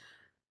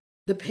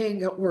 The pain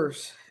got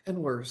worse and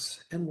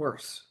worse and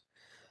worse.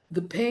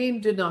 The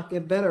pain did not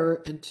get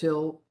better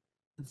until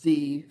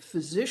the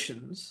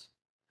physicians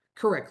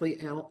correctly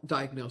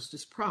diagnosed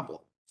his problem.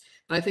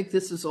 And I think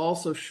this is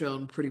also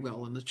shown pretty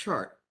well in the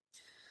chart.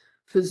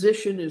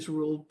 Physician is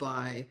ruled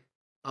by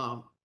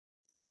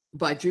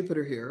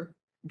Jupiter here.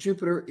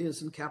 Jupiter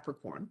is in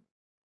Capricorn.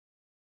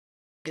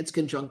 It's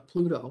conjunct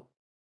Pluto.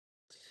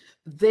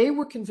 They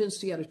were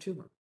convinced he had a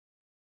tumor.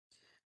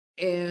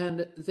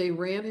 And they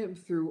ran him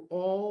through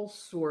all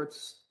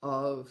sorts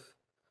of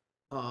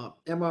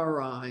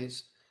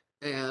MRIs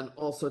and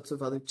all sorts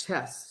of other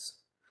tests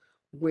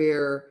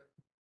where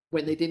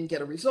when they didn't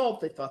get a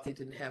result, they thought they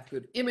didn't have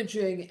good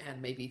imaging,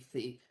 and maybe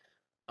the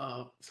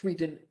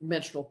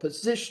three-dimensional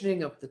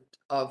positioning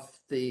of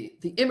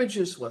the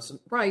images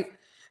wasn't right.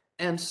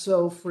 And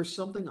so for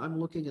something I'm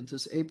looking at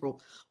this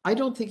April, I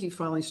don't think he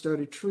finally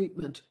started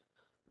treatment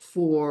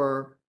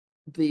for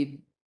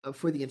the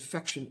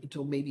infection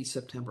until maybe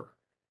September.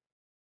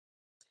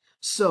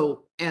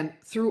 So, and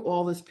through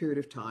all this period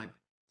of time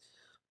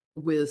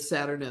with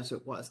Saturn as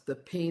it was, the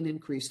pain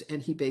increased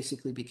and he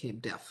basically became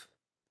deaf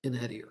in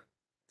that ear.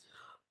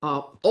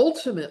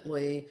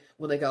 Ultimately,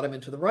 when they got him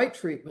into the right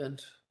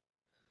treatment,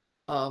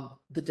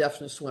 the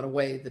deafness went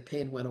away, the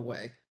pain went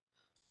away.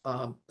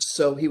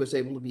 So he was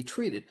able to be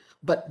treated,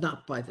 but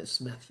not by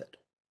this method.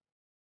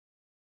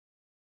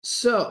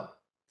 So,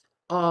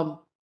 one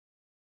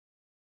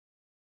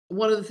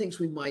of the things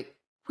we might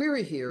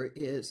query here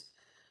is,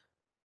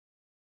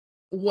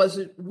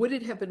 would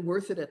it have been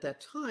worth it at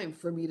that time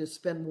for me to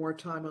spend more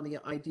time on the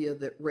idea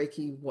that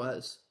Reiki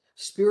was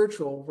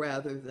spiritual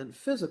rather than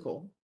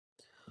physical?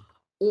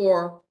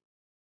 Or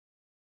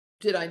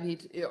did I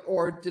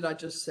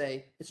just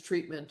say it's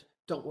treatment,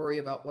 don't worry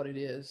about what it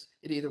is,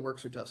 it either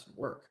works or doesn't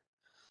work?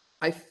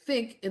 I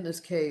think in this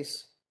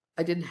case,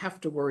 I didn't have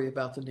to worry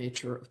about the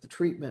nature of the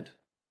treatment,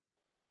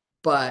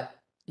 but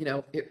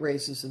it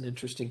raises an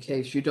interesting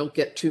case. You don't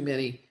get too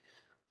many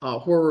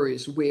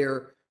horrors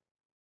where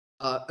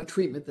a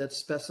treatment that's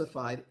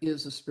specified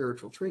is a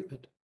spiritual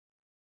treatment.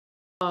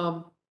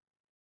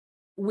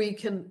 We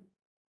can,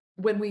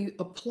 when we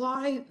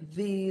apply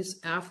these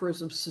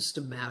aphorisms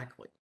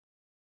systematically,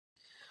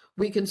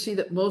 we can see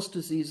that most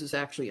disease is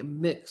actually a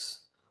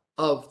mix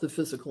of the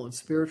physical and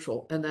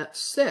spiritual. And that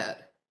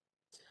said,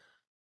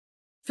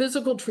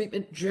 physical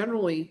treatment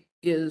generally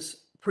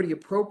is pretty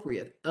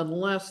appropriate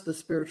unless the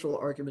spiritual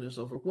argument is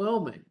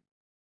overwhelming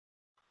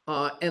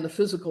and the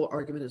physical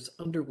argument is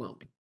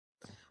underwhelming.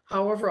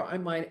 However, I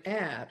might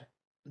add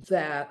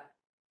that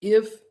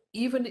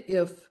even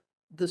if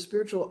the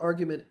spiritual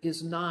argument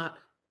is not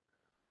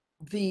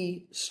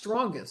the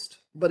strongest,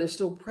 but is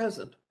still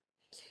present,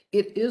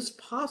 it is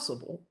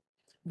possible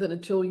that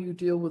until you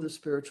deal with a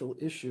spiritual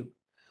issue,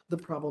 the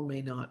problem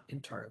may not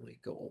entirely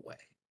go away.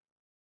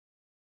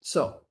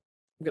 So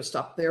I'm going to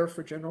stop there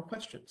for general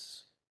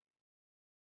questions.